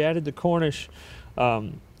 Cornish? Yeah, we added the Cornish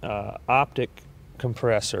optic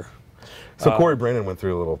compressor. So Corey Brandon went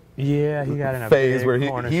through a little Yeah, he got in a phase big where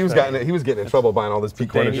Cornish he was getting in trouble buying all this Pete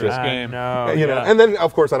Cornish shit. dangerous I game. know, You know, yeah. and then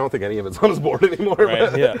of course I don't think any of it's on his board anymore.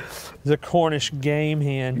 Right. Yeah, the Cornish game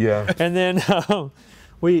hand. Yeah. And then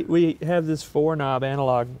we have this 4-knob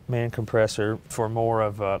analog man compressor for more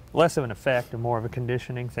of a, less of an effect and more of a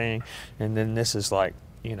conditioning thing. And then this is like,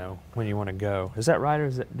 you know, when you want to go. Is that right,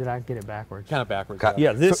 or did I get it backwards? Kind of backwards.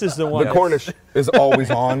 Yeah, this is the one. The Cornish is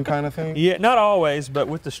always on kind of thing. Yeah, not always, but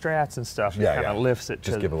with the strats and stuff, it Yeah, kind of yeah. lifts it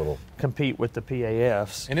Just to give a little. compete with the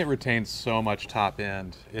PAFs. And it retains so much top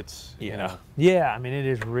end. It's, you know, Yeah, I mean, it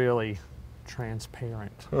is really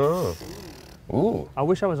transparent. Oh. Ooh. I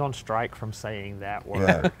wish I was on strike from saying that word.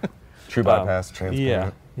 Yeah. True bypass,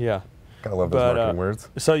 transparent. Yeah. Gotta love those But, marketing words.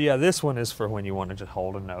 So yeah, this one is for when you want to just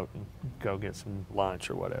hold a note and go get some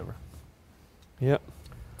lunch or whatever. Yep.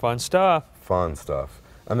 Fun stuff. Fun stuff.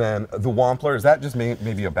 And then the Wampler, is that just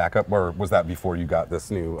maybe a backup, or was that before you got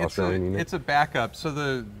this new Australian unit? it's a backup.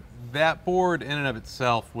 So that board in and of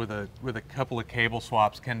itself with a couple of cable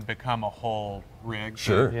swaps can become a whole rig.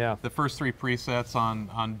 Sure. Yeah. The first 3 presets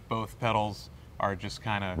on both pedals are just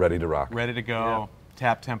kind of Ready to rock. ready to go. Yeah.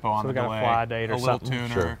 Tap tempo on So the we got a delay, fly date or a little something? tuner.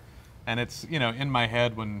 Sure. And it's, you know, in my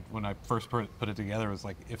head when I first put it together, it was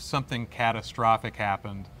like, if something catastrophic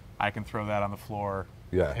happened, I can throw that on the floor.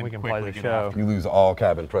 Yeah. And We can play quickly the get show. after You lose all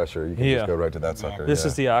cabin pressure, you can Yeah. just go right to that sucker. This yeah.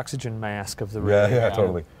 is the oxygen mask of the Yeah, rig. yeah,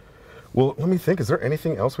 totally. Well, let me think. Is there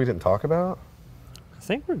anything else we didn't talk about? I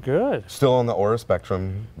think we're good. Still on the Aura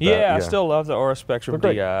Spectrum. Yeah, I still love the Aura Spectrum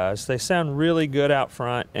They're great. DIs. They sound really good out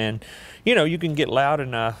front, and you know, you can get loud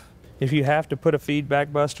enough. If you have to put a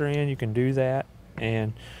feedback buster in, you can do that.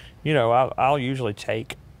 And you know, I'll usually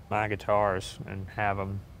take my guitars and have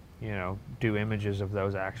them, you know, do images of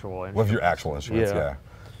those actual instruments. Love your actual instruments, Yeah. yeah.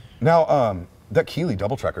 Now, that Keeley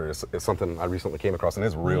double tracker is something I recently came across, and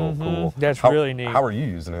it's real cool. That's really neat. How are you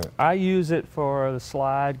using it? I use it for the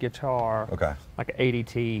slide guitar, Okay. like an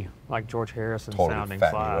ADT, like George Harrison Totally sounding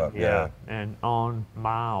fatten you slide. up, yeah. And on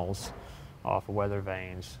Miles off of Weather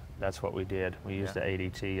Vanes, that's what we did. We used the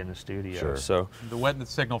ADT in the studio. Sure. So The wetness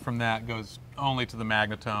signal from that goes only to the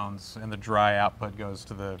magnetones, and the dry output goes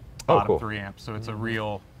to the Oh, bottom cool. 3 amps. So it's a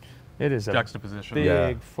real it is a juxtaposition. big,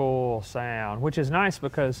 Yeah. full sound, which is nice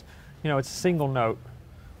because, you know, it's a single note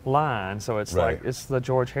line, so it's Right. like it's the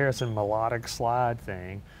George Harrison melodic slide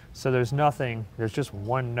thing. So there's just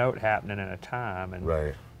one note happening at a time, and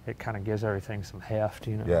Right. it kind of gives everything some heft,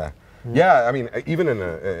 you know. Yeah. Yeah, I mean, even in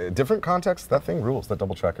a different context, that thing rules. That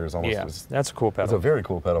double tracker is almost. Yeah, It's that's a cool pedal. a very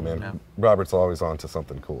cool pedal, man. Yeah. Robert's always on to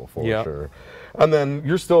something cool, for Yeah. sure. And then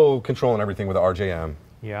you're still controlling everything with the RJM.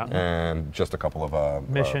 Yeah. And just a couple of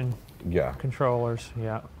Mission yeah. controllers,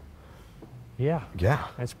 yeah. Yeah, Yeah.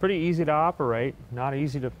 it's pretty easy to operate, not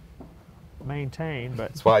easy to maintain, but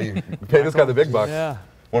That's why you pay this guy the big bucks. yeah.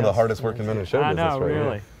 One of the Yes, hardest working men in show I business, know, right?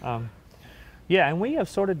 really. Yeah, and we have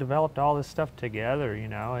sort of developed all this stuff together, you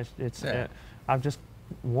know. It's Yeah. I've just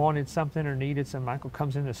wanted something or needed some. Michael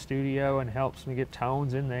comes in the studio and helps me get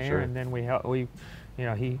tones in there, Sure. and then we you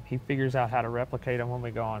know, he figures out how to replicate them when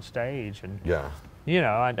we go on stage, and Yeah. you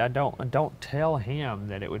know, I don't tell him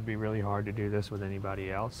that it would be really hard to do this with anybody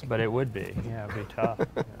else, but it would be. Yeah, it'd be tough.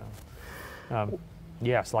 You know.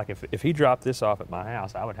 Yeah, it's like if he dropped this off at my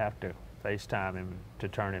house, I would have to FaceTime him to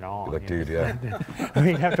turn it on. Like, you know. dude, yeah.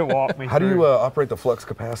 He'd have to walk me How do through. you operate the flux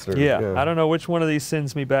capacitor? Yeah, I don't know which one of these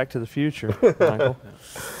sends me back to the future, Michael.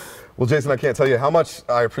 Well, Jason, I can't tell you how much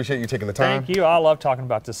I appreciate you taking the time. Thank you. I love talking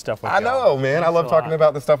about this stuff with I y'all. know, man. I Thanks love a talking lot.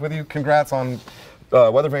 about this stuff with you. Congrats on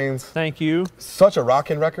Weather Vanes. Thank you. Such a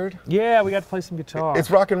rockin' record. Yeah, we got to play some guitar. It's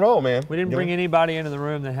rock and roll, man. We didn't You bring know? anybody into the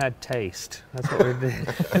room that had taste. That's what we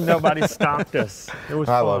did. Nobody stopped us. It was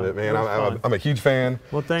I fun. love it, man. It was I'm fun. a huge fan.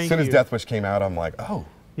 Well, thank As soon as you. Death Wish came out, I'm like, oh,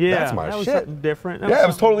 Yeah, that's my that was shit. something different. That Yeah, it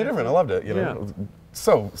was something totally different. I loved it. You know, Yeah. it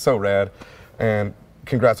was so rad. And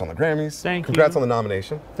congrats on the Grammys. Thank you. Congrats on the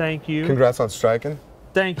nomination. Thank you. Congrats on striking.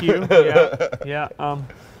 Thank you. Yeah, yeah.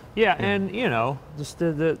 Yeah, and you know, just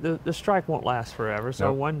the strike won't last forever. So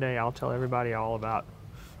Nope. one day I'll tell everybody all about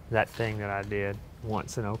that thing that I did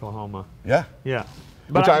once in Oklahoma. Yeah. Yeah.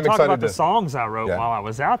 But Which I I'm can talk excited about the to- songs I wrote Yeah. while I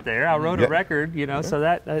was out there. I wrote Yeah. a record, you know, so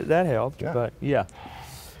that helped. Yeah. But yeah.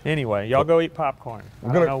 Anyway, y'all go eat popcorn. I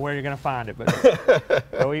gonna- don't know where you're gonna find it, but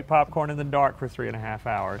go eat popcorn in the dark for 3.5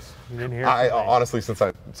 hours. You didn't hear it I from me. honestly, since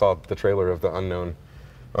I saw the trailer of the Unknown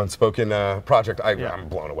Unspoken project, Yeah. I'm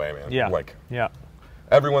blown away, man. Yeah. Like Yeah.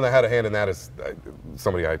 everyone that had a hand in that is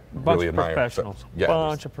somebody I Bunch really of admire. professionals. So, yeah, Bunch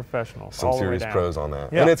there's of professionals. some all the way serious down. pros on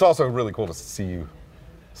that, Yeah. and it's also really cool to see you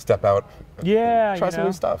step out. Yeah, try some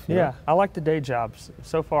new stuff. you Yeah, know? I like the day jobs.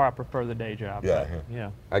 So far, I prefer the day job. Yeah, but, yeah.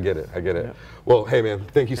 I get it. Yeah. Well, hey man,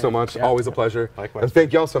 thank you so much. Yeah. Always a pleasure. Likewise. And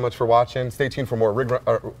thank y'all so much for watching. Stay tuned for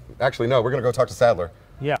more actually, no, we're gonna go talk to Sadler.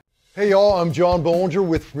 Yeah. Hey y'all, I'm John Bollinger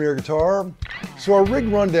with Premier Guitar. So our rig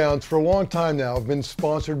rundowns for a long time now have been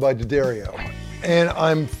sponsored by D'Addario. And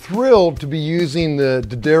I'm thrilled to be using the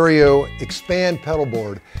D'Addario Expand pedal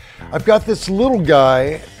board. I've got this little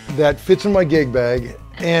guy that fits in my gig bag,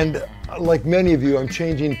 and like many of you, I'm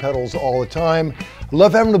changing pedals all the time. I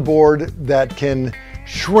love having a board that can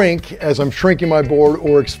shrink as I'm shrinking my board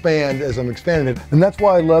or expand as I'm expanding it. And that's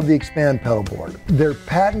why I love the Expand pedal board. Their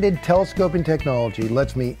patented telescoping technology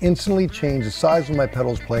lets me instantly change the size of my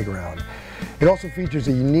pedal's playground. It also features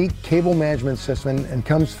a unique cable management system and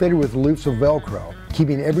comes fitted with loops of Velcro,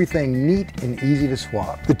 keeping everything neat and easy to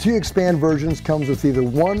swap. The two Expand versions comes with either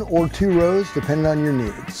 1 or 2 rows depending on your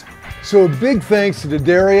needs. So a big thanks to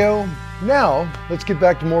D'Addario. Now, let's get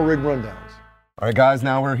back to more rig rundowns. All right, guys,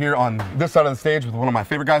 now we're here on this side of the stage with one of my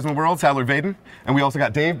favorite guys in the world, Sadler Vaden, and we also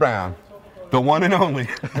got Dave Brown, the one and only.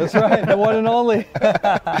 That's right, the one and only.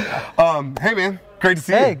 Hey, man, great to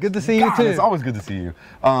see you. Hey, good to see you too. It's always good to see you.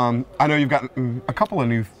 I know you've got a couple of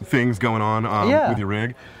new things going on with your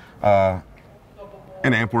rig,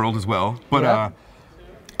 in amp world as well, but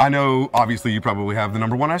I know obviously you probably have the #1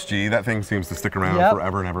 SG. That thing seems to stick around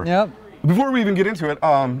forever and ever. Yep. Before we even get into it,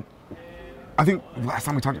 I think last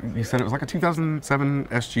time we talked, you said it was like a 2007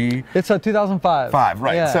 SG. It's a 2005.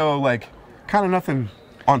 Right. Yeah. So like, kind of nothing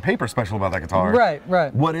on paper special about that guitar.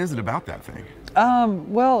 Right. What is it about that thing?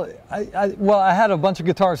 Well, I had a bunch of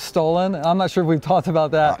guitars stolen. I'm not sure if we've talked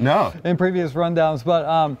about that No. in previous rundowns,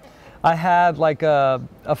 but I had like a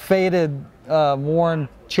faded, worn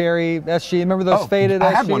cherry SG. Remember those faded SGs?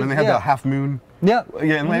 I had one, and they had the half moon. Yeah.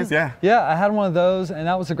 Inlays, Yeah, I had one of those, and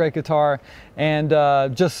that was a great guitar. And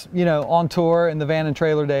just, on tour in the van and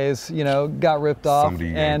trailer days, got ripped off.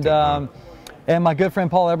 And my good friend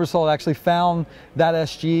Paul Ebersold actually found that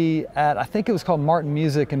SG at, I think it was called Martin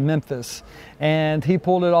Music in Memphis. And he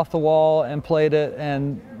pulled it off the wall and played it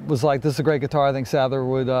and was like, this is a great guitar. I think Sadler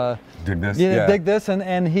would dig this. dig this.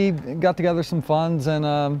 And he got together some funds,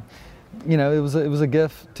 and it was a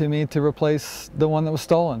gift to me to replace the one that was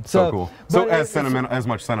stolen. So cool. So as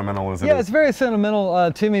much sentimental as it is. Yeah, it's very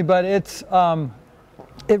sentimental to me, but it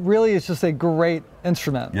really is just a great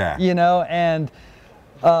instrument. Yeah. And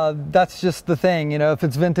that's just the thing. If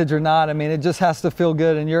it's vintage or not, I mean, it just has to feel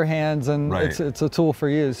good in your hands, and it's a tool for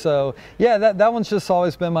you. So yeah, that one's just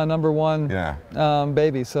always been my #1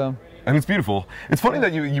 baby. So. And it's beautiful. It's funny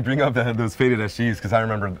that you bring up those faded SGs, because I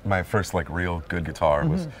remember my first like real good guitar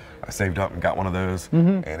was, I saved up and got one of those,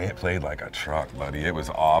 and it played like a truck, buddy. It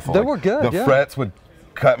was awful. They were good. The frets would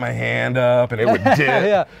cut my hand up, and it would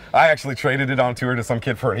dip. I actually traded it on tour to some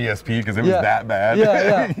kid for an ESP because it was that bad. You know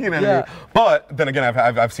what I mean? But then again,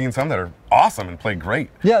 I've seen some that are awesome and play great.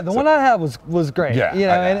 Yeah, the one I had was great. Yeah,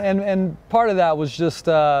 and part of that was just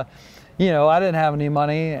I didn't have any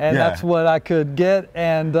money, and that's what I could get.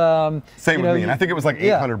 And same with me. And I think it was like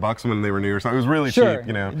 $800 when they were new or something. It was really cheap.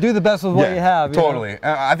 Do the best with what you have. Totally.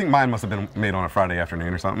 I think mine must have been made on a Friday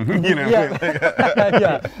afternoon or something. I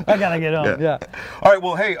gotta get home. Yeah. All right.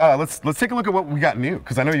 Well, hey, let's take a look at what we got new,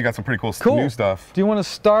 because I know you got some pretty cool new stuff. Do you want to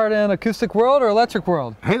start in acoustic world or electric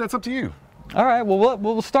world? Hey, that's up to you. All right. Well,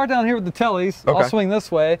 we'll start down here with the tellies. Okay. I'll swing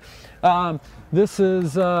this way. This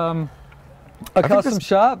is. A custom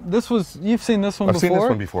shop. You've seen this one before? I've seen this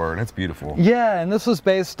one before, and it's beautiful. Yeah, and this was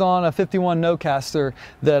based on a 51 Nocaster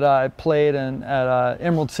that I played at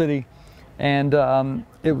Emerald City, and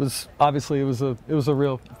it was a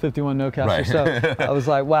real 51 Nocaster. Right. So I was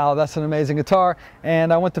like, wow, that's an amazing guitar.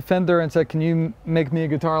 And I went to Fender and said, can you make me a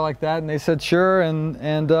guitar like that? And they said, sure.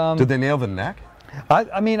 And did they nail the neck?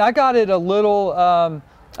 I mean, I got it a little.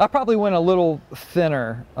 I probably went a little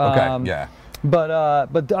thinner. Okay. Yeah. But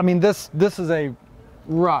I mean, this is a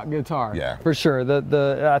rock guitar, for sure.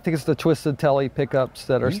 I think it's the twisted telly pickups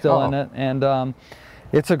that are still in it, and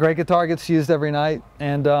it's a great guitar. It gets used every night,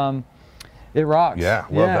 and it rocks. Yeah,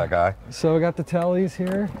 love that guy. So I got the tellies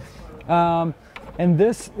here, and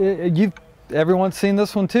this everyone's seen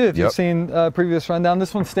this one too. If you've seen previous rundown,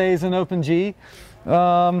 this one stays in open G.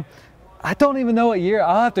 I don't even know what year.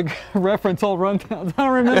 I'll have to reference old rundowns. I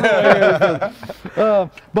don't remember what year this is.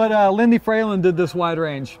 But Lindy Fralin did this wide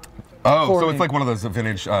range. Oh, so it's like one of those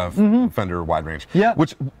vintage Fender wide range. Yeah.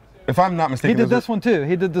 Which, if I'm not mistaken, he did this one too.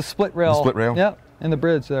 He did the split rail. The split rail? Yep, in the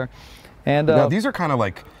bridge there. And now these are kind of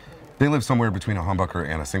like, they live somewhere between a humbucker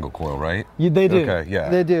and a single coil, right? They do. Okay, yeah.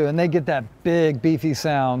 They do, and they get that big beefy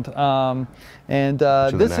sound.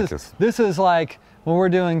 This is like when we're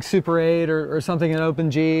doing Super 8 or something in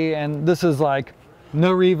Open G, and this is like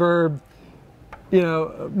no reverb, you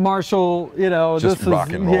know, Marshall, you know, just this rock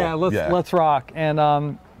is, and roll. yeah, let's rock.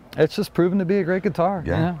 And it's just proven to be a great guitar.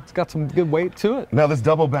 Yeah. You know? It's got some good weight to it. Now this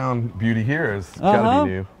double bound beauty here is gotta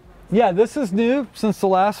be new. Yeah, this is new since the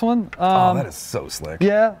last one. Oh, that is so slick.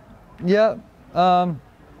 Yeah, yeah.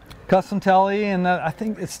 Custom telly, and I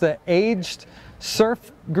think it's the aged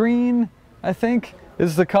surf green, I think,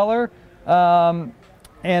 is the color.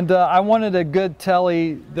 And I wanted a good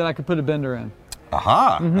telly that I could put a bender in.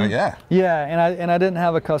 Aha! Oh, yeah. Yeah, and I didn't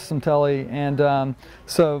have a custom telly, and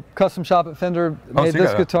so Custom Shop at Fender made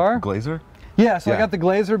this guitar. Glazer? Yeah, so I got the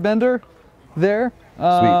Glazer bender there.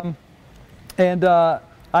 Sweet. And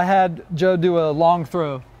I had Joe do a long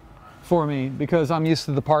throw for me because I'm used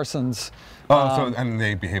to the Parsons. Oh, and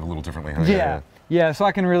they behave a little differently, huh? Yeah, so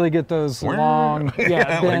I can really get those long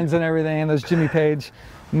bends and everything, and those Jimmy Page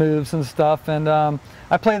moves and stuff. And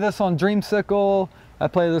I play this on Dreamsicle. I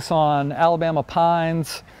play this on Alabama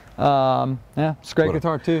Pines. Yeah, it's a great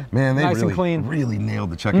guitar too. Man, they nice and clean. really nailed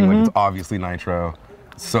the checking. Like, it's obviously nitro.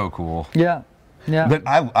 So cool. Yeah, yeah. But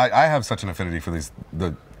I have such an affinity for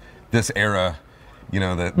this era, you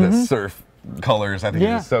know, the surf colors. I think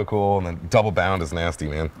it's so cool, and the double bound is nasty,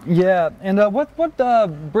 man. Yeah, and what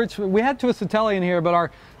bridge, we had Twisted Telly in here, but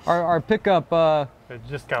our pickup, it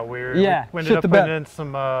just got weird. Yeah, we ended up putting in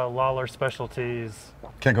some Lawler specialties.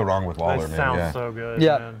 Can't go wrong with Lawler, man. It sounds so good.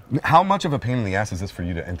 Yeah. Man. How much of a pain in the ass is this for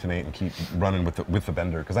you to intonate and keep running with the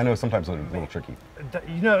bender? Because I know sometimes they're a little tricky.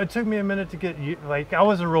 You know, it took me a minute to get, like, I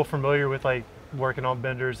wasn't real familiar with, like, working on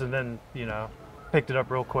benders, and then, you know, picked it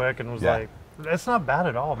up real quick and was like, it's not bad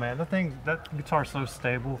at all, man. That guitar's so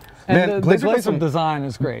stable. And man, the Glazer design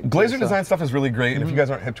is great. Glazer design stuff is really great, and if you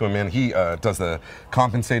guys aren't hip to him, man, he does the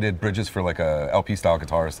compensated bridges for like LP style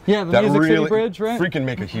guitars. Yeah, the that Music really City bridge, right? freaking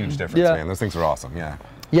make a huge difference, man. Those things are awesome. Yeah.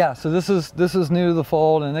 Yeah. So this is new to the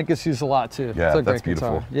fold, and it gets used a lot too. Yeah, it's a that's great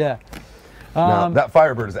beautiful. Guitar. Yeah. Now, that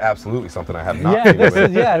Firebird is absolutely something I have not.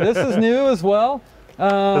 Yeah, this is new as well.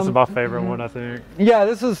 This is my favorite one, I think. Yeah,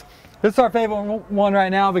 this is our favorite one right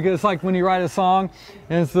now, because it's like when you write a song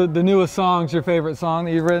and it's the newest song's your favorite song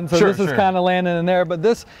that you've written. So this is kind of landing in there. But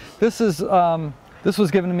this was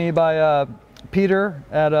given to me by Peter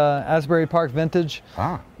at Asbury Park Vintage.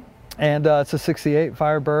 And it's a '68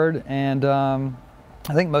 Firebird, and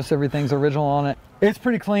I think most everything's original on it. It's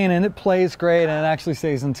pretty clean, and it plays great, and it actually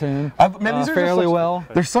stays in tune man, these are fairly well.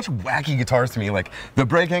 They're such wacky guitars to me, like the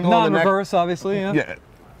break angle on the neck. Non-reverse, obviously. Yeah.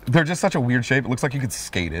 They're just such a weird shape. It looks like you could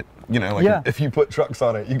skate it. You know, like if you put trucks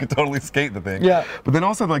on it, you could totally skate the thing. Yeah. But then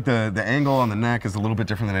also like the angle on the neck is a little bit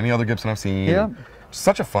different than any other Gibson I've seen. Yeah.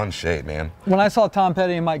 Such a fun shape, man. When I saw Tom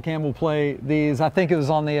Petty and Mike Campbell play these, I think it was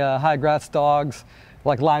on the High Gratz Dogs,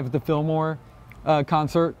 like Live at the Fillmore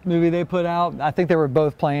concert movie they put out. I think they were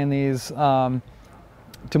both playing these,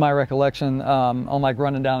 to my recollection, on like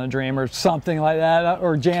Running Down a Dream or something like that,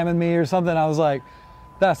 or Jamming Me or something. I was like,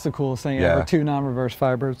 that's the coolest thing ever, 2 non-reverse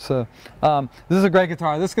Firebirds. So this is a great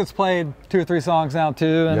guitar. This gets played 2 or 3 songs now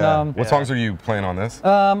too. And what songs are you playing on this?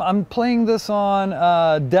 I'm playing this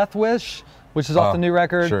on Death Wish, which is off the new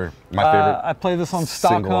record. Sure, my favorite. I play this on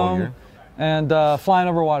Stockholm and Flying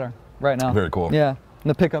Over Water right now. Very cool. Yeah, and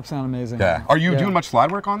the pickups sound amazing. Yeah. Are you doing much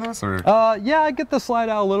slide work on this, or? Yeah, I get the slide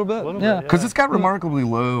out a little bit. Yeah, because it's got remarkably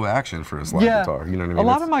low action for a slide guitar. You know what I mean? A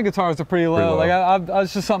lot of my guitars are pretty low. Like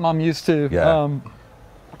it's just something I'm used to. Yeah.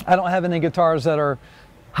 I don't have any guitars that are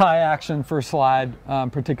high action for slide,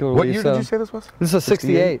 particularly. What year did you say this was? This is a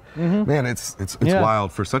 '68. Man, it's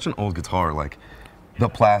wild for such an old guitar. Like the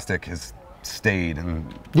plastic has stayed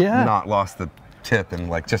and not lost the tip, and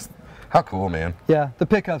like just how cool, man. Yeah, the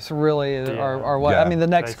pickups really are what I mean. The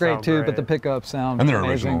neck's great too, but the pickups sound and they're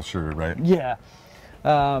amazing. Original, sure, right? Yeah.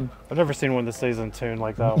 I've never seen one that stays in tune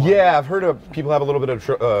like that one. Yeah, I've heard of people have a little bit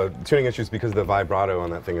of tuning issues because the vibrato on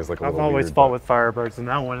that thing is like a little I've always weird, fought with Firebirds, and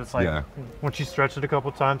that one, it's like once you stretch it a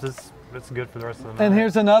couple times, it's good for the rest of the night. And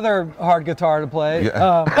here's another hard guitar to play.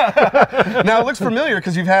 Yeah. Now it looks familiar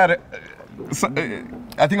because you've had it.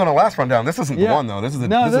 I think on the last rundown, this isn't the one though. This is a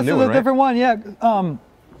new one, right? Different one. Yeah.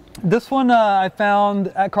 This one I found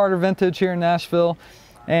at Carter Vintage here in Nashville,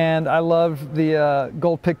 and I love the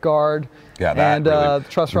gold pick guard. Yeah, that and really,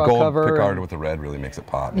 truss rod gold cover. Pick guard with the red really makes it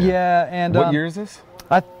pop. Man. Yeah, and what year is this?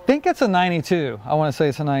 I think it's a '92. I want to say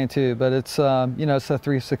it's a '92, but it's it's a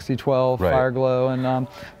 360-12 Fire Glow, and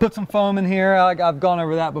put some foam in here. I've gone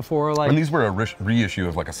over that before. Like, and these were a reissue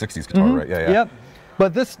of like a '60s guitar, right? Yeah, yeah. Yep.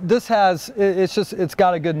 But this has it's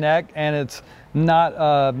got a good neck, and it's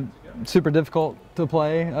not super difficult to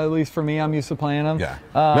play. At least for me, I'm used to playing them. Yeah.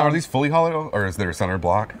 Now, are these fully hollow, or is there a center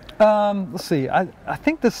block? Let's see. I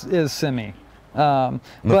think this is semi. The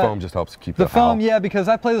foam just helps keep the foam. Yeah, because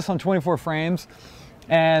I play this on 24 frames,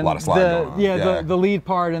 and a lot of slide going on. The lead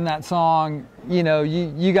part in that song, you know,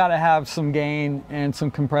 you got to have some gain and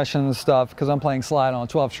some compression and stuff because I'm playing slide on a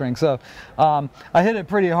 12 string. So I hit it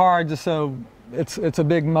pretty hard just so it's a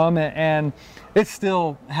big moment, and it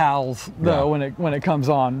still howls though when it comes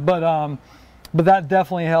on. But that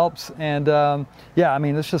definitely helps, and yeah, I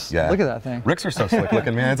mean, it's just, look at that thing. Ricks are so slick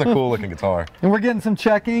looking, man. It's a cool looking guitar. And we're getting some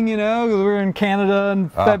checking, you know, we're in Canada in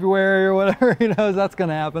February or whatever, you know, that's going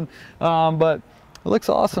to happen. But it looks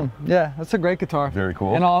awesome. Yeah, that's a great guitar. Very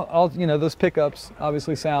cool. And all you know, those pickups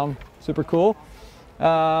obviously sound super cool.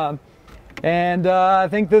 And I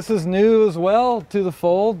think this is new as well to the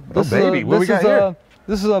fold. What we got here?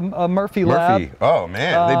 This is a Murphy Lab. Oh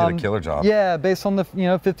man, they did a killer job. Yeah, based on the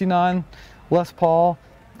 59 Les Paul,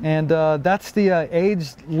 and that's the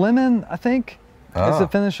aged lemon, I think. Is the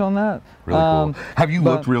finish on that? Really cool. Have you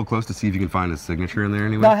looked real close to see if you can find his signature in there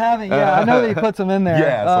anyway? I haven't. Yeah, I know that he puts them in there.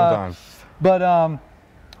 Yeah, sometimes.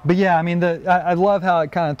 But yeah, I mean, I love how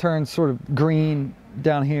it kind of turns sort of green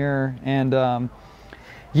down here, and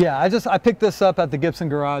yeah, I picked this up at the Gibson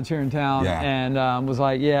Garage here in town, and was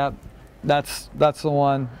like, yeah. That's the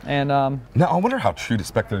one. And now I wonder how true to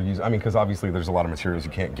spec they're using. I mean, because obviously there's a lot of materials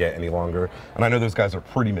you can't get any longer, and I know those guys are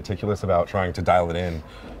pretty meticulous about trying to dial it in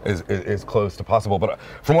as close to possible. But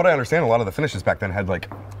from what I understand, a lot of the finishes back then had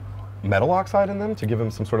like metal oxide in them to give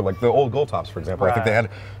them some sort of, like the old gold tops, for example. I think they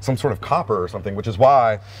had some sort of copper or something, which is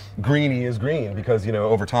why greeny is green, because, you know,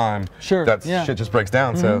 over time that shit just breaks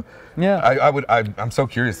down. So I'm so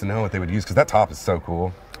curious to know what they would use, because that top is so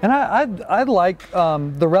cool. And I like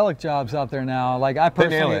the relic jobs out there now. Like, I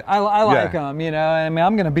personally, I like them, you know. I mean,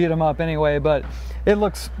 I'm gonna beat them up anyway, but it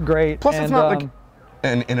looks great. Plus, it's not like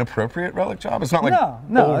an inappropriate relic job. It's not like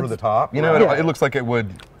over the top. You know, it looks like it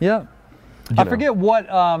would. Yeah. I forget what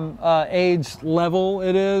age level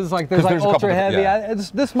it is. Like, there's like ultra heavy.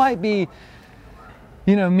 This might be,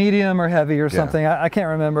 you know, medium or heavy or something. I can't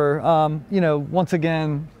remember. You know, once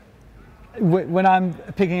again, when I'm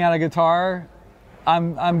picking out a guitar,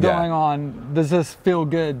 I'm going on, does this feel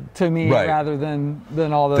good to me rather than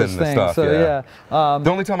all those things. Stuff, so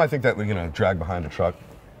the only time I think that, you know, drag behind a truck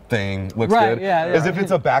thing looks good is if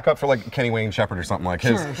it's a backup for like Kenny Wayne Shepherd or something like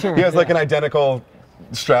his. He has like an identical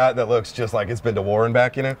Strat that looks just like it's been to war and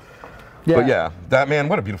back, you know. But yeah, that, man,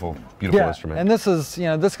 what a beautiful instrument. And this is, you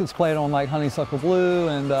know, this gets played on like Honeysuckle Blue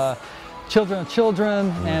and Children of Children,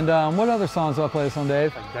 and what other songs do I play this on,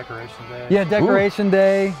 Dave? Like Decoration Day. Yeah, Decoration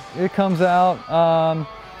Day, it comes out.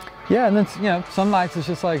 Yeah, and then, you know, some nights it's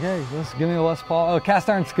just like, hey, let's give me a Les Paul. Oh, Cast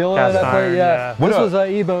Iron Skillet. This was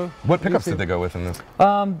Ebo. What pickups did they go with in this?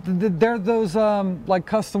 They're those like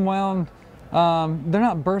custom wound. They're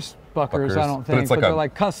not burst buckers, I don't think, but they're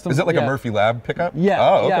like custom. Is it like a Murphy Lab pickup? Yeah,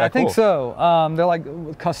 oh, okay, yeah, I think so. They're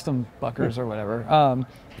like custom buckers or whatever.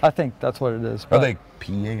 I think that's what it is. Are they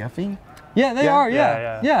PAFE? Yeah, they are.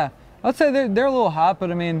 Yeah. I'd say they're a little hot, but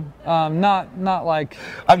I mean, not like.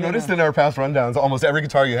 I've noticed in our past rundowns, almost every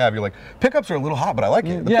guitar you have, you're like, pickups are a little hot, but I like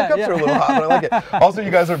it. The pickups are a little hot, but I like it. Also,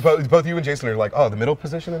 you guys are both you and Jason are like, oh, the middle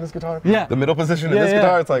position in this guitar. Yeah. The middle position in this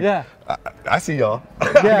guitar. It's like, I see y'all.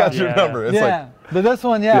 I got your number. It's like. But this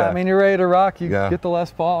one, I mean, you're ready to rock. You get the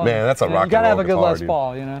Les Paul. Man, that's a rock and roll. You gotta have a good guitar, Les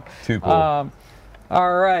Paul, you know. Too cool.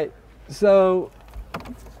 All right, so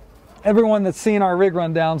everyone that's seen our rig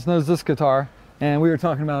rundowns knows this guitar, and we were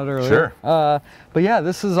talking about it earlier. Sure. But yeah,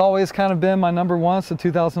 this has always kind of been my number one since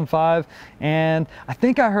 2005, and I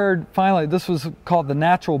think I heard finally this was called the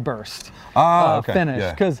Natural Burst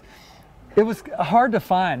finish, because it was hard to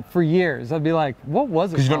find for years. I'd be like, what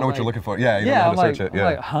was it? Because you don't know what you're looking for. Yeah, you don't know how to search it. Yeah,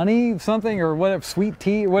 like honey something or whatever, sweet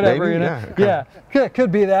tea or whatever. Maybe, you know?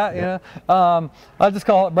 Could be that. You know, I just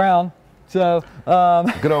call it brown. So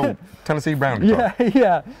good old Tennessee brown guitar.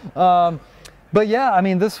 But yeah, I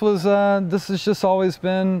mean, this has just always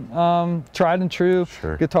been tried and true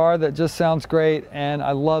guitar that just sounds great, and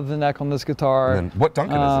I love the neck on this guitar. And then what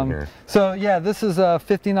Duncan is in here? So yeah, this is a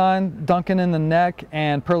 59 Duncan in the neck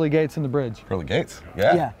and Pearly Gates in the bridge. Pearly Gates,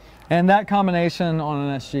 yeah. And that combination on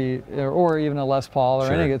an SG or even a Les Paul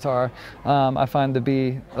or any guitar, I find to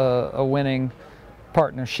be a winning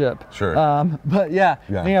partnership. But yeah,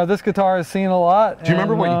 you know, this guitar has seen a lot. Do you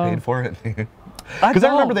remember what you paid for it? Because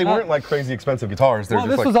I remember they weren't like crazy expensive guitars. Well,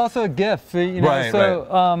 this was also a gift, you know.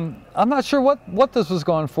 So I'm not sure what this was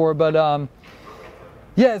going for, but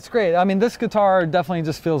yeah, it's great. I mean, this guitar definitely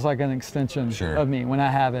just feels like an extension of me when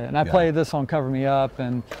I have it. And I play this on Cover Me Up,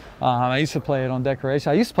 and I used to play it on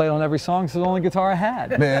Decoration. I used to play it on every song. It's the only guitar I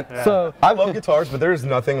had. Man, so I love guitars, but there's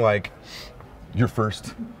nothing like your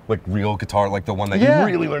first like real guitar, like the one that you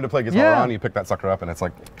really learned to play guitar on. You pick that sucker up, and it's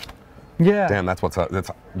like. Yeah. damn, that's what's up.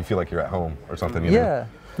 That's, you feel like you're at home or something. You know?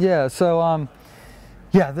 Yeah. So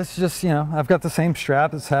yeah, this is just, you know, I've got the same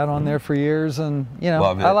strap it's had on there for years, and you know,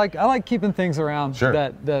 I like keeping things around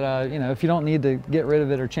that you know, if you don't need to get rid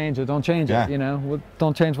of it or change it, don't change it. You know,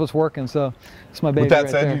 don't change what's working. So it's my baby. With that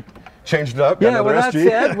right said, there. you changed it up. Yeah.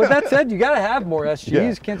 With that said, you got to have more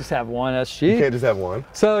SGs. You can't just have one SG. You can't just have one.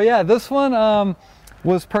 So yeah, this one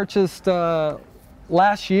was purchased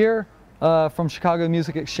last year from Chicago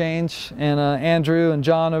Music Exchange, and Andrew and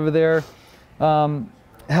John over there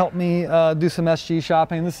helped me do some SG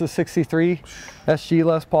shopping. This is a 63 SG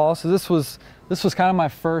Les Paul. So this was kind of my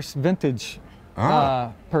first vintage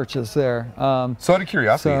purchase there. So out of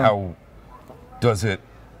curiosity, how does it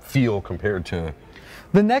feel compared to?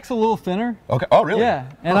 The neck's a little thinner. Okay. Oh, really?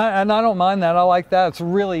 Yeah, and I don't mind that. I like that. It's a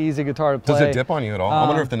really easy guitar to play. Does it dip on you at all? I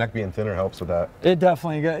wonder if the neck being thinner helps with that. It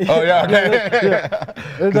definitely does. Oh yeah.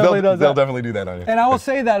 Okay. It definitely does. They'll definitely do that on you. And I will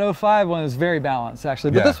say that 05 one is very balanced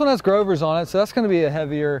actually, but this one has Grovers on it, so that's going to be a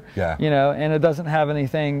heavier. You know, and it doesn't have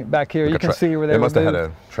anything back here. Like you can see where they must have had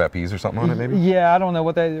a trapeze or something on it, maybe. Yeah, I don't know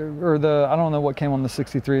what I don't know what came on the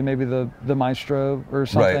 63. Maybe the Maestro or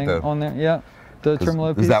something on there. Yeah. The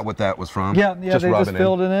tremolo piece. Is that what that was from? Yeah, they just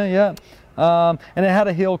filled in it, and it had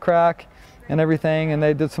a heel crack and everything, and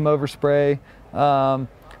they did some overspray.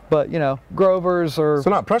 But you know, Grovers are... So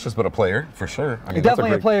not precious, but a player, for sure. I mean,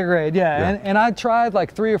 definitely a player grade, And I tried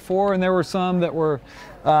like 3 or 4, and there were some that were,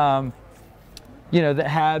 you know, that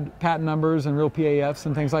had patent numbers and real PAFs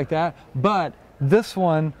and things like that. But this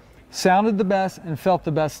one sounded the best and felt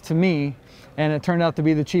the best to me, and it turned out to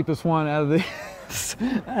be the cheapest one out of the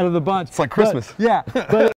bunch. It's like Christmas.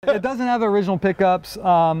 But it doesn't have the original pickups.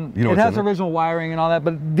 It has original wiring and all that,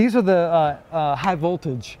 but these are the high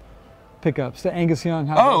voltage pickups, the Angus Young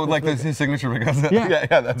high voltage. Like his signature pickups. Yeah,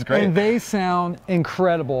 that's great. And they sound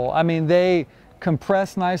incredible. I mean, they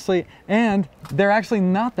compress nicely, and they're actually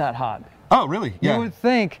not that hot. Oh, really? Yeah. You would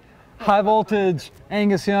think high voltage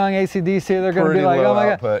Angus Young, AC/DC, they're going to be like, oh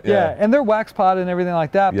my God. And they're wax potted and everything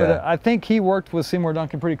like that. But I think he worked with Seymour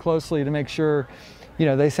Duncan pretty closely to make sure, you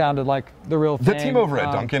know, they sounded like the real thing. The team over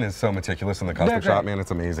at Duncan is so meticulous in the custom shop, man. It's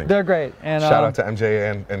amazing. They're great. And shout out to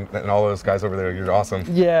MJ and all those guys over there. You're awesome.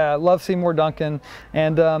 Yeah, love Seymour Duncan.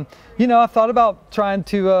 And, you know, I thought about trying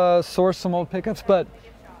to source some old pickups, but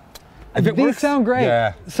these sound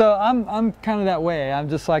great. So I'm kind of that way. I'm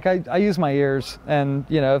just like, I use my ears, and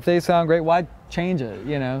you know, if they sound great, why change it?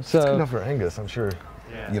 You know, so it's good enough for Angus, I'm sure.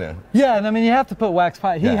 You know. Yeah, and I mean, you have to put wax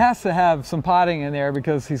pot. He has to have some potting in there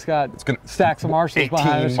because he's got stacks of Marshalls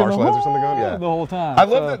behind him. Marshall heads or something going. The whole time. I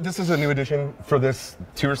love that this is a new addition for this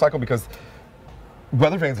tour cycle, because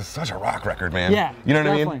Weather Vanes is such a rock record, man. Yeah, you know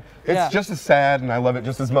what I mean? It's just as sad, and I love it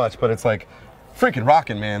just as much, but it's like freaking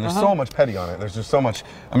rocking, man. There's so much petty on it. There's just so much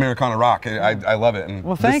Americana rock. I love it.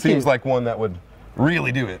 And this seems like one that would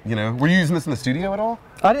really do it, you know? Were you using this in the studio at all?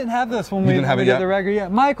 I didn't have this when we did the record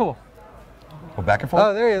yet. Michael. Well, back and forth?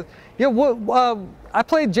 Oh, there he is. Yeah, I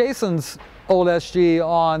played Jason's old SG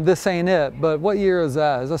on This Ain't It, but what year is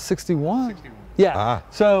that? Is that 61? 61. Yeah.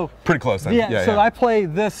 So pretty close then. So I play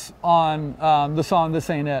this on the song This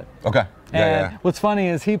Ain't It. Okay. And what's funny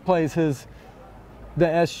is he plays the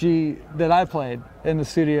SG that I played in the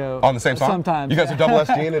studio on the same song. Sometimes you guys are double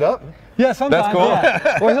SGing it up. Yeah, sometimes.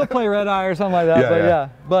 That's cool. Or he'll play Red Eye or something like that.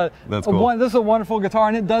 But that's cool. This is a wonderful guitar,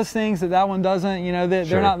 and it does things that one doesn't. You know,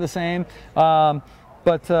 they're not the same.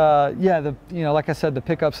 But you know, like I said, the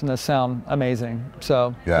pickups in this sound amazing.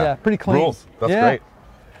 So yeah, pretty clean. Rules. That's great.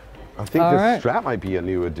 I think this Strat might be a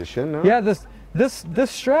new addition. No? Yeah, this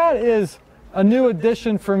Strat is a new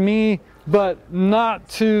addition for me, but not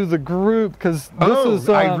to the group, because this is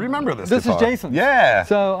I remember this. This guitar. is Jason. Yeah.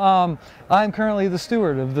 So I'm currently the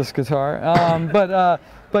steward of this guitar.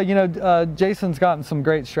 But you know, Jason's gotten some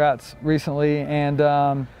great Strats recently, and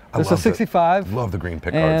it's a 65. Love the green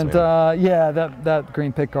pick guards, and man. that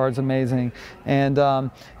green pick guard's amazing. And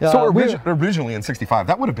so originally in 65,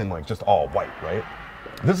 that would have been like just all white, right?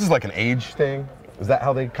 This is like an age thing. Is that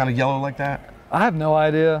how they kind of yellow like that? I have no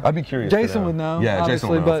idea. I'd be curious. Jason would know. Yeah, Jason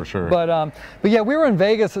would know for sure. But yeah, we were in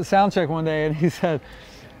Vegas at soundcheck one day, and he said,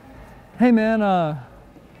 "Hey man,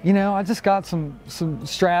 you know, I just got some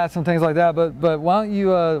Strats and things like that, but why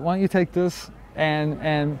don't you take this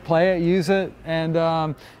and play it, use it, and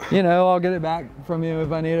you know, I'll get it back from you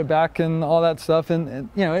if I need it back and all that stuff." And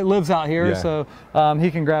you know, it lives out here, so he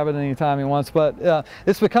can grab it anytime he wants. But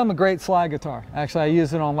it's become a great slide guitar. Actually, I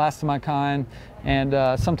use it on Last of My Kind,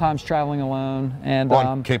 and sometimes traveling alone. And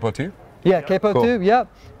on Capo 2? Yeah, Capo 2. Yep.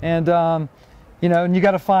 And you know, and you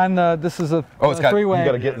got to find this is a three-way. You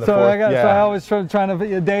got to get in the so fourth. so I always trying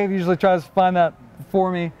to. Dave usually tries to find that for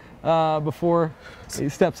me. before he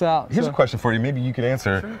steps out. Here's a question for you. Maybe you can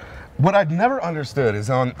answer. Sure. What I've never understood is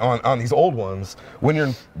on these old ones, when you're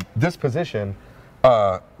in this position,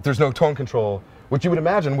 there's no tone control, which you would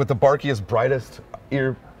imagine with the barkiest, brightest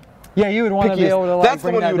ear. Yeah, you would want to be able to like that's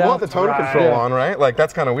the one you would want the tone control on, right? Like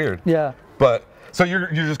that's kind of weird. Yeah. But so you're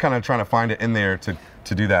just kind of trying to find it in there to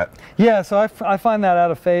do that. Yeah. So I find that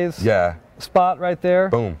out of phase. Yeah. Spot right there.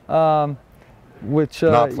 Boom. Which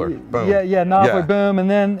Knopfler. Boom. Yeah, Knopfler. Boom. And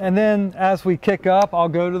then as we kick up, I'll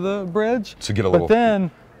go to the bridge. To get a little. But then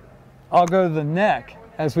I'll go to the neck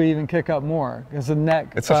as we even kick up more, because the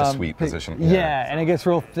neck. It's such a sweet position. Yeah, and it gets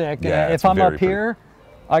real thick. Yeah, and if I'm up here,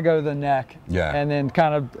 I go to the neck. Yeah. And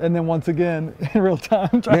then once again in real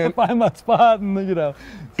time trying to find my spot, and So.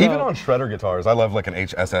 Even on shredder guitars, I love like an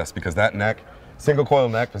HSS because that neck, single coil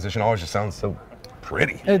neck position always just sounds so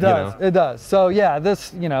pretty. It does. It does. So yeah,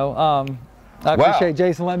 this I appreciate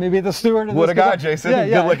Jason letting me be the steward of this. What a guy, Jason. Yeah,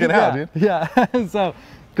 Good looking out, dude. Yeah. So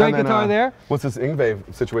great guitar there. What's this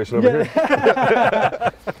Yngwie situation over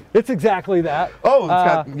here? It's exactly that. Oh,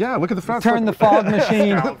 it's got, look at the front. Turn the fog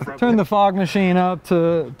machine. Turn the fog machine up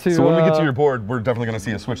to. So when we get to your board, we're definitely going to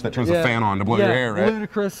see a switch that turns a fan on to blow your hair, right?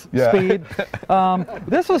 Ludicrous speed.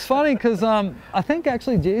 This was funny because I think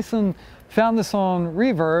actually Jason found this on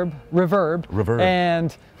Reverb,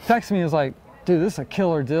 and texted me. He was like, "Dude, this is a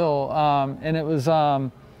killer deal," and it was. I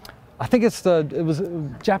think it was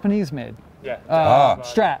Japanese made. Yeah.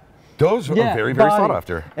 Strat. Those are very, very sought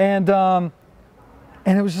after.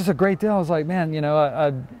 And it was just a great deal. I was like, man,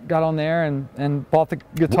 I got on there and bought the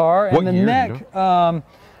guitar. What and the year, neck,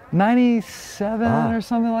 97 or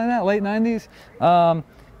something like that, late 90s.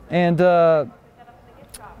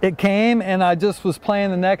 It came, and I just was playing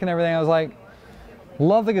the neck and everything. I was like,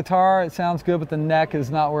 love the guitar, it sounds good, but the neck is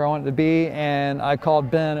not where I want it to be. And I called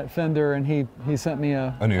Ben at Fender, and he sent me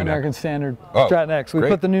a new American neck. Standard Strat neck. So we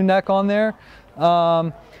put the new neck on there.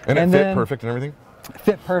 And it fit perfect and everything?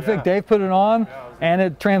 Fit perfect. Yeah. Dave put it on, and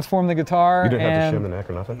it transformed the guitar. You didn't have to shim the neck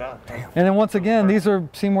or nothing? No. Damn. And then once again, these are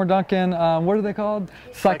Seymour Duncan, what are they called?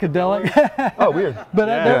 Psychedelic. Oh, weird.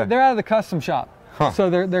 But they're out of the custom shop. Huh. So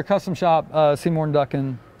they're custom shop Seymour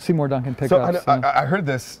Duncan pickups. So I heard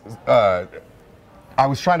this. I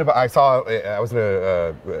was in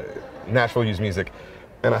a Nashville Used Music,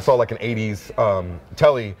 and I saw like an 80s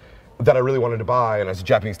telly that I really wanted to buy, and it was a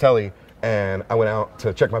Japanese telly. And I went out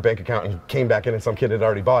to check my bank account and came back in, and some kid had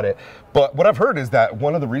already bought it. But what I've heard is that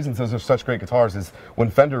one of the reasons those are such great guitars is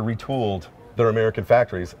when Fender retooled their American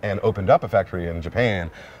factories and opened up a factory in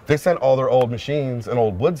Japan, they sent all their old machines and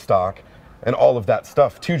old wood stock and all of that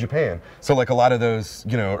stuff to Japan. So like a lot of those,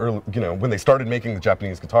 when they started making the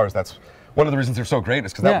Japanese guitars, that's one of the reasons they're so great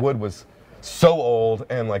is because that wood was so old,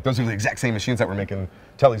 and like those are the exact same machines that were making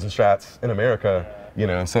Tellys and Strats in America.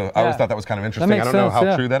 So I always thought that was kind of interesting. I don't know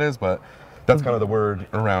how true that is, but that's kind of the word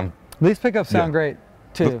around. These pickups sound great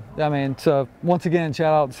too. I mean, so once again,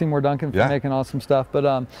 shout out to Seymour Duncan for making awesome stuff.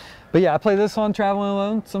 But yeah, I play this on Traveling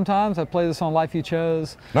Alone sometimes. I play this on Life You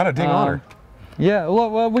Chose. Not a ding honor. Yeah,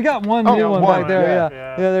 well, we got one new one back there.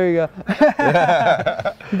 Yeah, there you go.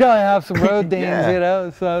 You gotta have some road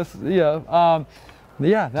dings, So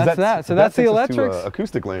yeah, that's that. So that's the electrics.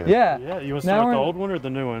 Acoustic land. Yeah. Yeah. You want to start with the old one or the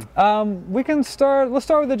new one? Let's start with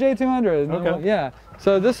the J200. Okay. Yeah.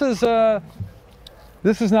 So this is not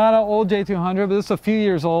an old J200, but this is a few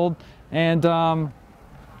years old, and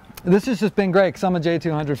this has just been great because I'm a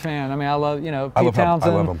J200 fan. I mean, I love Pete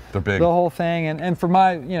Townsend. I love them. They're big. The whole thing, and for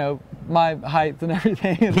my my height and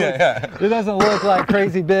everything, it doesn't look like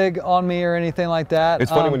crazy big on me or anything like that. It's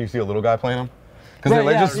funny when you see a little guy playing them. Because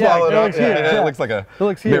they just swallowed up. It looks like a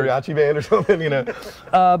mariachi band or something,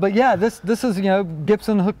 But yeah, this is,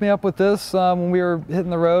 Gibson hooked me up with this when we were hitting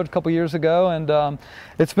the road a couple years ago, and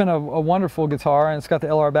it's been a wonderful guitar, and it's got the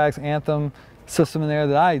LR Baggs Anthem system in there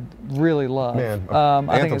that I really love. Man,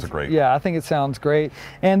 Anthems are great. Yeah, I think it sounds great.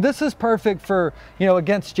 And this is perfect for,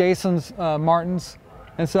 against Jason's Martins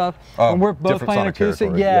and stuff. When we're both playing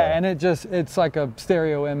acoustic, and it's like a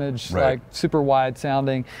stereo image, like super wide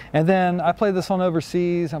sounding. And then I play this on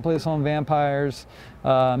Overseas, I play this on Vampires,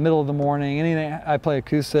 Middle of the Morning, anything I play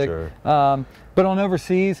acoustic. Sure. But on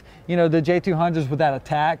Overseas, the J200s with that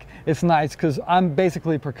attack, it's nice because I'm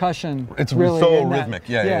basically percussion. It's really so rhythmic,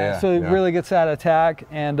 So it really gets that attack.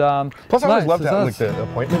 And plus, I always loved how like the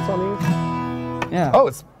appointments on these. Yeah. Oh,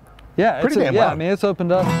 it's pretty damn loud. I mean, it's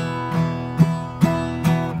opened up.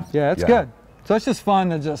 Yeah, it's good. So it's just fun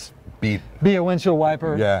to just be a windshield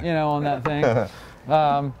wiper, on that thing.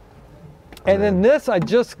 And then this I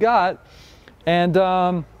just got, and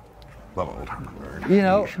love old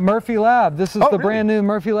Hummingbird. Murphy Lab. This is the brand new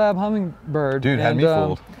Murphy Lab Hummingbird. Dude, had me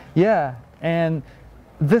fooled. Yeah, and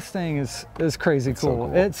this thing is crazy cool. So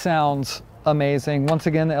cool. It sounds amazing. Once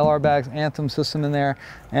again, the LR Bags Anthem system in there,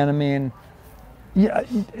 and I mean, yeah,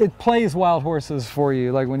 it plays Wild Horses for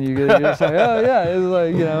you. Like when you get, you're just like, oh yeah, it's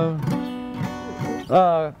like, you know.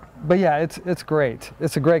 But yeah, it's great.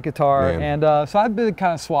 It's a great guitar, man. And so I've been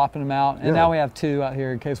kind of swapping them out, and now we have two out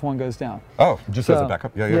here in case one goes down. Oh, just as a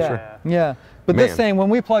backup. Yeah, sure. Yeah, but this thing, when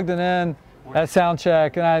we plugged it in at sound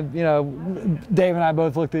check, and Dave and I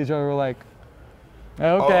both looked at each other, we're like, okay.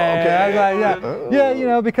 I was like, yeah, you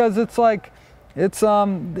know, because it's like, it's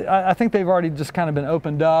I think they've already just kind of been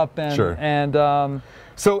opened up, and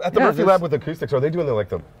so at the Murphy Lab with acoustics, are they doing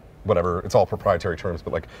the whatever, it's all proprietary terms,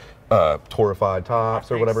 but like torrefied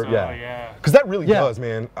tops or whatever? So, yeah. Because that really does,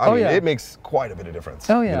 man. I mean, it makes quite a bit of difference.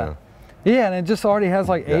 Oh yeah. You know? Yeah, and it just already has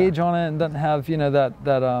like age on it and doesn't have, you know,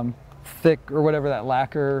 that thick or whatever that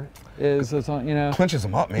lacquer is. It's on, you know. Clinches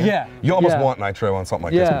them up, man. Yeah. You almost want nitro on something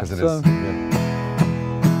like this because it is.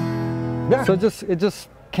 So it just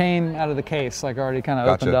came out of the case, like already kind of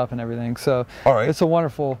opened up and everything. So it's a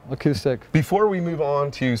wonderful acoustic. Before we move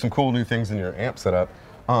on to some cool new things in your amp setup,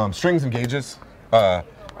 strings and gauges.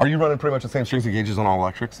 Are you running pretty much the same strings and gauges on all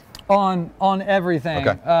electrics? On everything.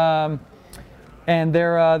 Okay. And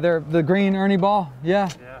they're the green Ernie ball. Yeah.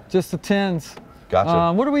 Just the 10s.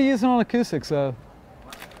 Gotcha. What are we using on acoustics though?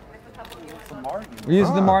 We're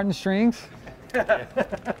using the Martin strings.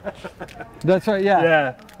 That's right,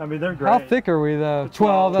 Yeah, I mean, they're great. How thick are we though?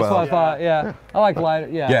 12, that's what I thought, I like lighter,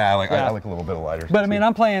 I like a little bit of lighter. But I mean,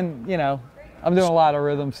 I'm playing, you know, I'm doing a lot of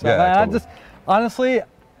rhythm stuff. I just, honestly,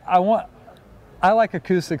 I like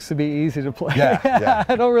acoustics to be easy to play.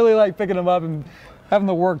 I don't really like picking them up and having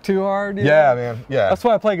to work too hard. You know? Man, That's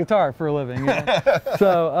why I play guitar for a living. You know?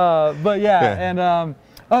 So, but and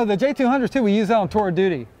the J200s too, we use that on tour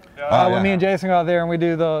duty. When me and Jason go out there and we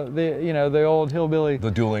do the old hillbilly,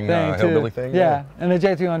 the dueling thing hillbilly thing. Yeah, and the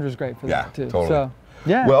J200 is great for that too. Totally. So,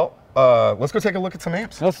 yeah. Well, let's go take a look at some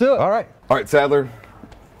amps. Let's do it. All right, Sadler.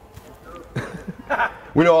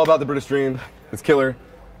 We know all about the British Dream. It's killer.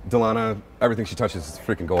 Delana, everything she touches is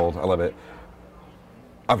freaking gold. I love it.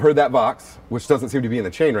 I've heard that box, which doesn't seem to be in the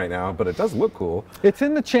chain right now, but it does look cool. It's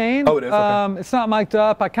in the chain. Oh, it is. Okay. It's not mic'd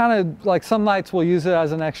up. I kind of like some nights we'll use it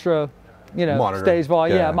as an extra, you know, monitor. Stage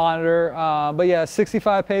volume, monitor. But yeah,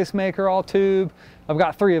 65 pacemaker, all tube. I've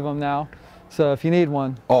got 3 of them now, so if you need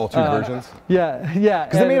one. All tube versions? Yeah.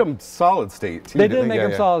 Because they made them solid state too. They did make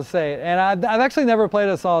them solid state, and I've actually never played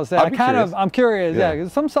a solid state. I'm curious,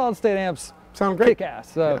 because some solid state amps sound great. Kick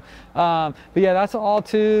ass. So, but yeah, that's all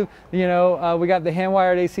tube. You know, we got the hand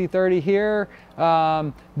wired AC30 here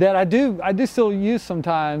that I do still use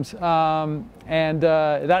sometimes, and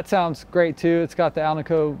that sounds great too. It's got the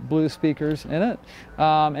Alnico Blue speakers in it,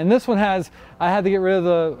 and this one I had to get rid of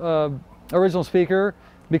the original speaker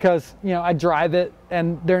because, you know, I drive it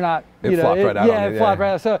and they're not. It flopped right out. Yeah, it flopped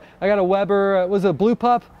right out. So I got a Weber. Was it a Blue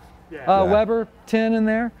Pup? Weber 10 in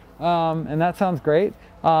there, and that sounds great.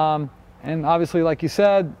 And obviously, like you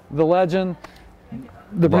said, the legend,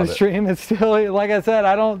 the British Dream, it's still, like I said,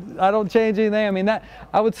 I don't change anything. I mean,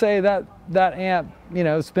 I would say that amp, you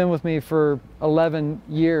know, it's been with me for 11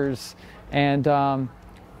 years, and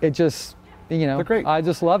it just, you know, I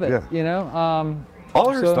just love it. You know,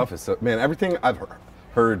 all her stuff is man. Everything I've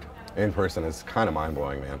heard in person is kind of mind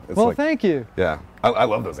blowing, man. It's well, thank you. Yeah, I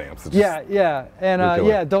love those amps. It's and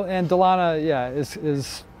and Delana,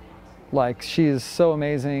 is. Like, she is so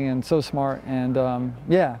amazing and so smart, and and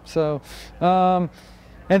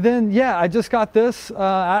then I just got this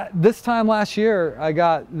this time last year. I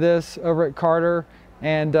got this over at Carter,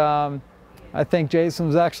 and I think Jason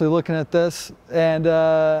was actually looking at this, and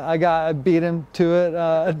I beat him to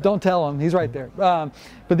it. Don't tell him, he's right there.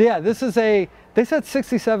 But yeah, this is they said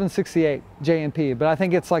 67, 68 J&P, but I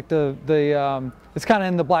think it's like the it's kind of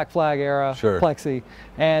in the Black Flag era plexi,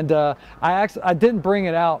 and I didn't bring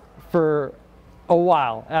it out for a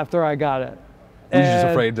while after I got it. Were you just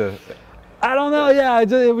afraid to? I don't know. Yeah,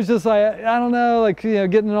 it was just like, I don't know, like, you know,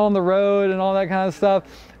 getting it on the road and all that kind of stuff.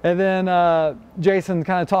 And then Jason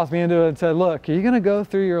kind of tossed me into it and said, "Look, are you going to go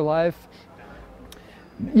through your life?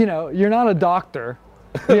 You know, you're not a doctor.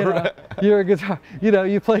 You know, you're a guitar. You know,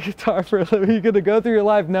 you play guitar for a living. You're going to go through your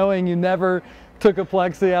life knowing you never took a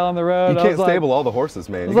plexi out on the road." You can't stable all the horses,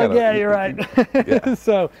 man. I was like, yeah, you're right.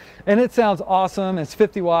 So, and it sounds awesome. It's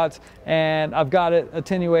 50 watts, and I've got it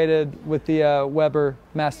attenuated with the Weber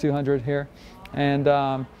Mass 200 here, and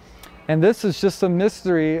this is just a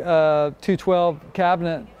mystery 212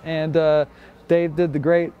 cabinet, and Dave did the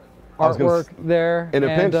great artwork there. In a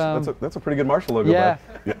pinch, that's a pretty good Marshall logo. Yeah,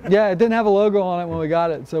 Yeah, it didn't have a logo on it when we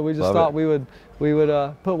got it, so we just thought we would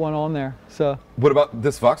put one on there. So. What about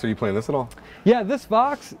this Vox? Are you playing this at all? Yeah, this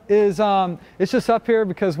Vox is it's just up here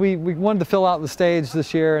because we wanted to fill out the stage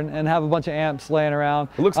this year and have a bunch of amps laying around.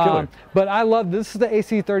 It looks killer. But I love this is the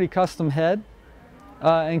AC30 custom head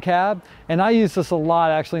and cab, and I use this a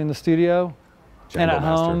lot actually in the studio and at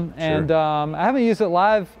home. Sure. And I haven't used it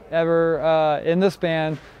live ever in this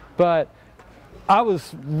band, but I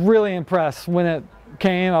was really impressed when it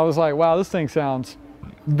came. I was like, wow, this thing sounds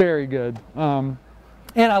very good. And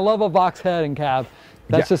I love a Vox head and cab.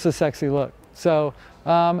 That's just a sexy look. So,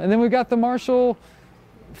 and then we've got the Marshall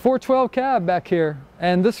 412 cab back here.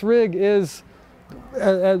 And this rig is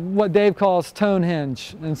what Dave calls tone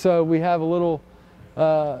hinge. And so we have a little...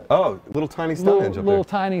 little tiny Stonehenge up there. Little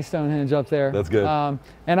tiny Stonehenge up there. That's good.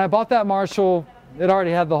 And I bought that Marshall. It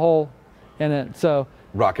already had the hole in it. So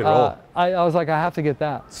rock and roll. I was like, I have to get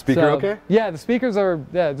that. Speaker okay? Yeah, the speakers are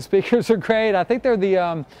great. I think they're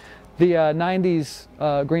the 90s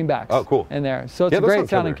greenbacks in there. So it's a great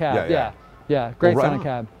sounding cab. Yeah, great sounding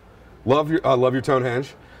cab. Love your tone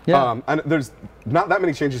hinge. Yeah. And there's not that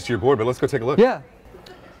many changes to your board, but let's go take a look. Yeah.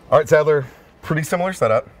 All right, Sadler, pretty similar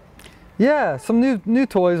setup. Yeah, some new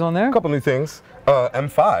toys on there. A couple new things.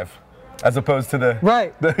 M5, as opposed to the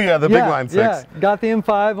big line 6. Yeah, got the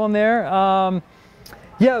M5 on there.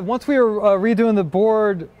 Yeah, once we were redoing the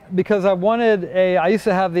board, because I used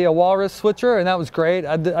to have the Walrus switcher, and that was great.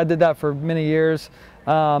 I did that for many years.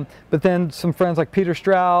 But then some friends like Peter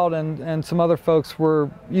Stroud and some other folks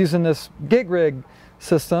were using this gig rig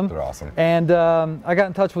system. They're awesome. And I got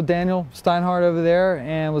in touch with Daniel Steinhardt over there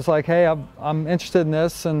and was like, hey, I'm interested in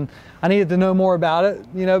this, and I needed to know more about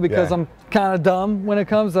it, because I'm kind of dumb when it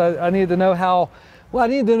comes. I needed to know I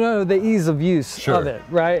needed to know the ease of use of it,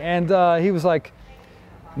 right? And he was like,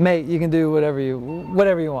 mate, you can do whatever you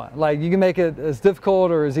want. Like, you can make it as difficult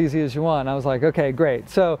or as easy as you want. And I was like, okay, great.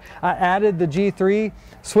 So I added the G3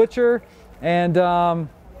 switcher, and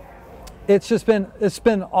it's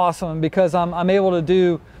been awesome because I'm able to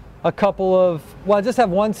do a couple of, I just have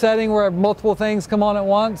one setting where multiple things come on at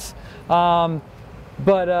once,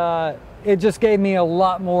 but it just gave me a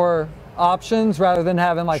lot more options rather than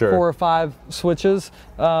having like 4 or 5 switches.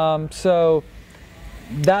 So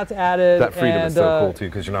that's added. That freedom is so cool too,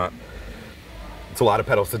 because it's a lot of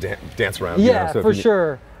pedals to dance around. Yeah, for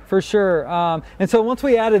sure. And so once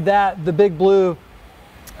we added that, the Big Blue,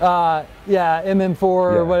 MM4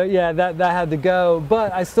 or whatever, that had to go.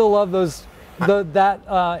 But I still love that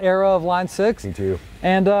era of Line 6. Me too.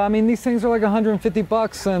 And I mean, these things are like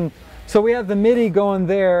 $150, and so we have the MIDI going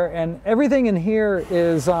there, and everything in here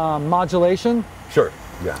is modulation. Sure.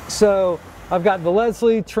 Yeah. So I've got the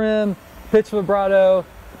Leslie trim, pitch vibrato.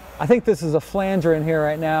 I think this is a flanger in here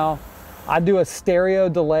right now. I do a stereo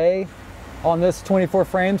delay on this 24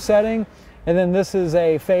 frame setting, and then this is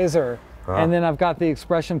a phaser. And then I've got the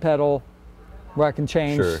expression pedal where I can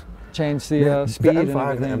change the speed the and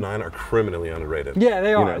M5 everything. and the M9 are criminally underrated. Yeah,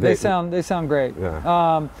 they are. They sound great.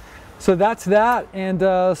 Yeah. So that's that, and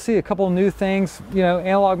let's see a couple of new things.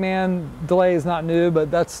 Analog Man delay is not new, but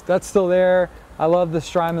that's still there. I love the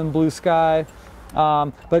Strymon Blue Sky.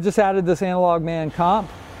 But I just added this Analog Man comp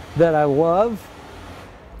that I love.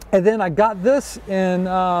 And then I got this in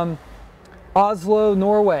Oslo,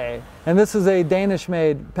 Norway. And this is a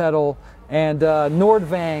Danish-made pedal. And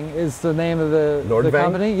Nordvang is the name of the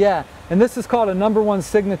company. Yeah. And this is called a #1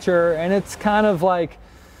 signature. And it's kind of like,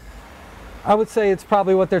 I would say it's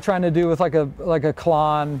probably what they're trying to do with like a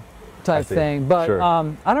Klon type thing, but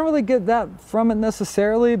I don't really get that from it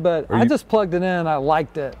necessarily, but I just plugged it in, I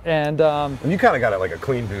liked it, and you kind of got it like a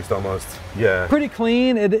clean boost almost. Yeah, pretty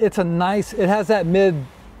clean. It has that mid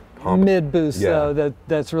boost though,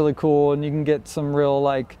 that's really cool, and you can get some real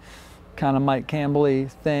like kind of Mike Campbell-y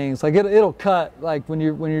things, like it'll cut like when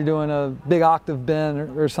you're doing a big octave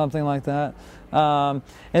bend or something like that. And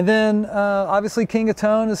then obviously King of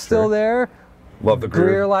Tone is still there. Love the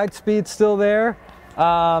Greer Lightspeed's still there.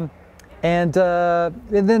 And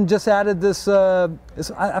then just added this,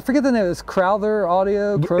 I forget the name, it's Crowther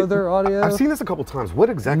Audio. I've seen this a couple times. What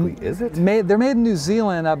exactly is it? They're made in New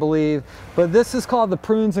Zealand, I believe, but this is called the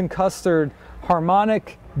Prunes and Custard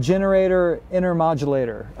Harmonic Generator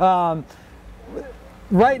Intermodulator.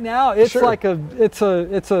 Right now, it's like it's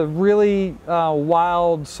a really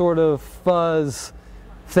wild sort of fuzz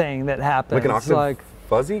thing that happens. Like an octave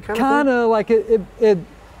fuzzy kind of thing? Kind of like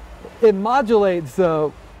it modulates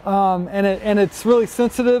though. And it's really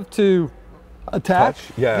sensitive to attach.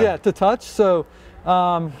 To touch. So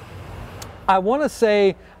I want to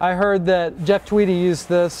say I heard that Jeff Tweedy used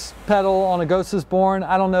this pedal on A Ghost Is Born.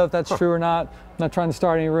 I don't know if that's true or not. I'm not trying to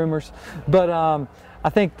start any rumors, but I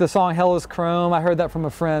think the song Hell is Chrome, I heard that from a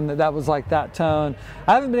friend that was like that tone.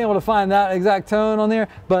 I haven't been able to find that exact tone on there,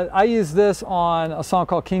 but I used this on a song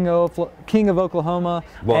called King of Oklahoma.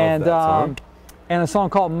 Love that song. And a song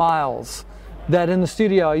called Miles. That in the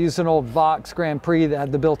studio I used an old Vox Grand Prix that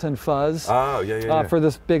had the built-in fuzz. Oh, yeah. For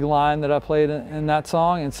this big line that I played in that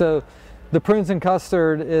song. And so the Prunes and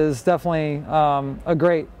Custard is definitely a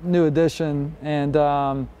great new addition. And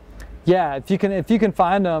yeah, if you can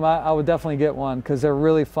find them, I would definitely get one because they're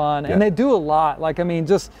really fun. And they do a lot. Like, I mean,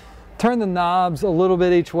 just turn the knobs a little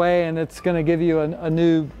bit each way and it's going to give you a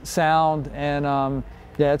new sound. And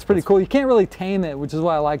yeah, it's pretty cool. You can't really tame it, which is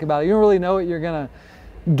what I like about it. You don't really know what you're going to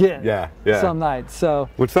get some nights. So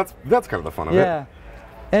which that's kind of the fun of it.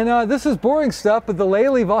 And this is boring stuff, but the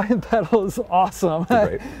Lely volume pedal is awesome.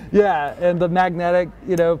 Yeah, and the magnetic,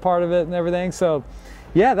 part of it and everything. So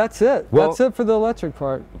yeah, that's it. Well, that's it for the electric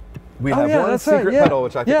part. We have one secret pedal,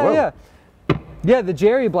 which I think yeah, the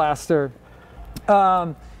Jerry Blaster.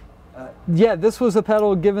 Yeah, this was a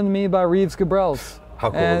pedal given to me by Reeves Gabrels. How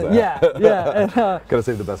cool is that? Yeah. And, gotta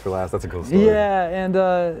save the best for last. That's a cool story. Yeah,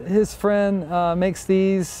 and his friend makes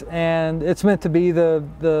these, and it's meant to be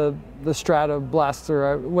the Strata Blaster,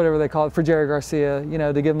 or whatever they call it, for Jerry Garcia.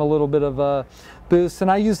 To give him a little bit of a boost. And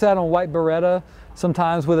I use that on White Beretta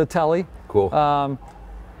sometimes with a Telly. Cool.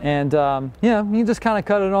 You just kind of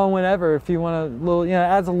cut it on whenever if you want a little.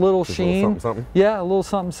 Adds a little just sheen. A little something. Yeah, a little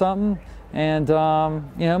something. And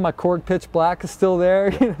my Korg Pitch Black is still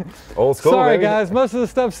there. Old school. Sorry, baby. guys, most of the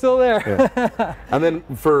stuff's still there. Yeah. And then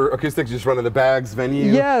for acoustics, just running the Bags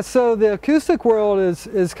venue. Yeah, so the acoustic world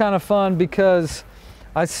is kind of fun because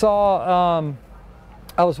I saw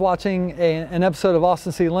I was watching an episode of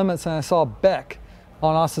Austin City Limits and I saw Beck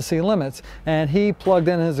on Austin City Limits, and he plugged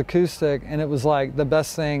in his acoustic, and it was like the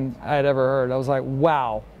best thing I had ever heard. I was like,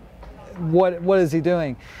 wow, what is he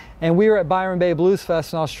doing? And we were at Byron Bay Blues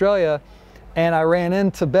Fest in Australia, and I ran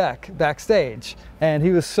into Beck backstage, and he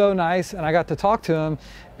was so nice, and I got to talk to him,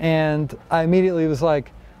 and I immediately was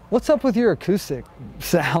like, what's up with your acoustic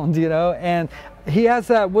sound, And he has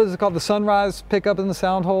that, what is it called, the Sunrise pickup in the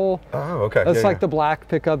sound hole. Oh, okay. That's the black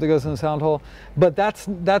pickup that goes in the sound hole. But that's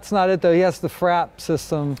not it, though. He has the Frap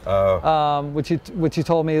system, which he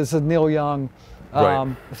told me is a Neil Young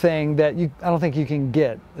thing that I don't think you can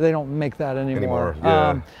get. They don't make that anymore.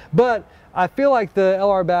 Yeah. But I feel like the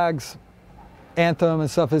LR Bags Anthem and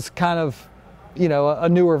stuff is kind of, a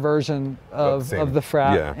newer version of the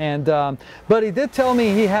Frap. Yeah. And but he did tell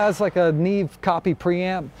me he has like a Neve copy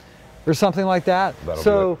preamp or something like that.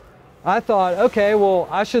 So I thought, okay, well,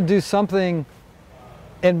 I should do something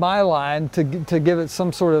in my line to give it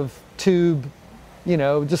some sort of tube,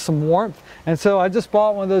 just some warmth. And so I just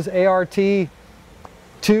bought one of those ART tube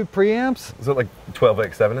preamps. Is it like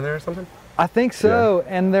 12x7 in there or something? I think so.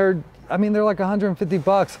 Yeah. And they're like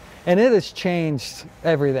 $150, and it has changed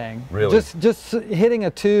everything. Really? Just hitting a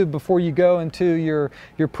tube before you go into your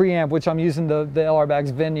preamp, which I'm using the LR Bags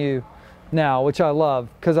Venue now, which I love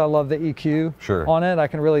because I love the EQ on it. I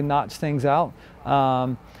can really notch things out.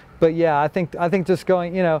 But yeah, I think just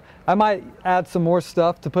going, I might add some more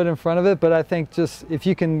stuff to put in front of it, but I think just if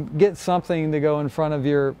you can get something to go in front of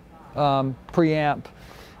your preamp,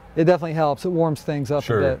 it definitely helps. It warms things up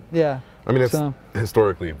a bit. Yeah. I mean, it's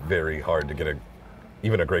historically very hard to get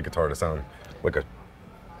even a great guitar to sound like a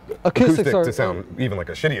acoustic to sound even like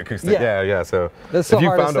a shitty acoustic. Yeah. So if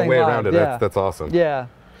you found a way around it, that's awesome. Yeah.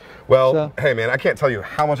 Well, hey man, I can't tell you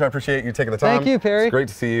how much I appreciate you taking the time. Thank you, Perry. It's great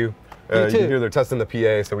to see you. You hear they're testing the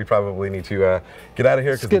PA, so we probably need to get out of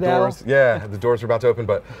here because the doors are about to open.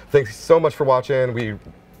 But thanks so much for watching. We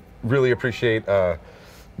really appreciate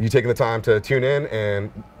you taking the time to tune in,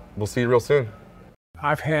 and we'll see you real soon.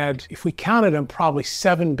 I've had, if we counted them, probably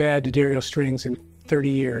 7 bad D'Addario strings in 30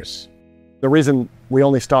 years. The reason we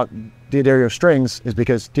only stock D'Addario strings is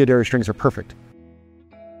because D'Addario strings are perfect.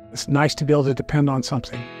 It's nice to be able to depend on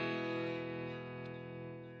something.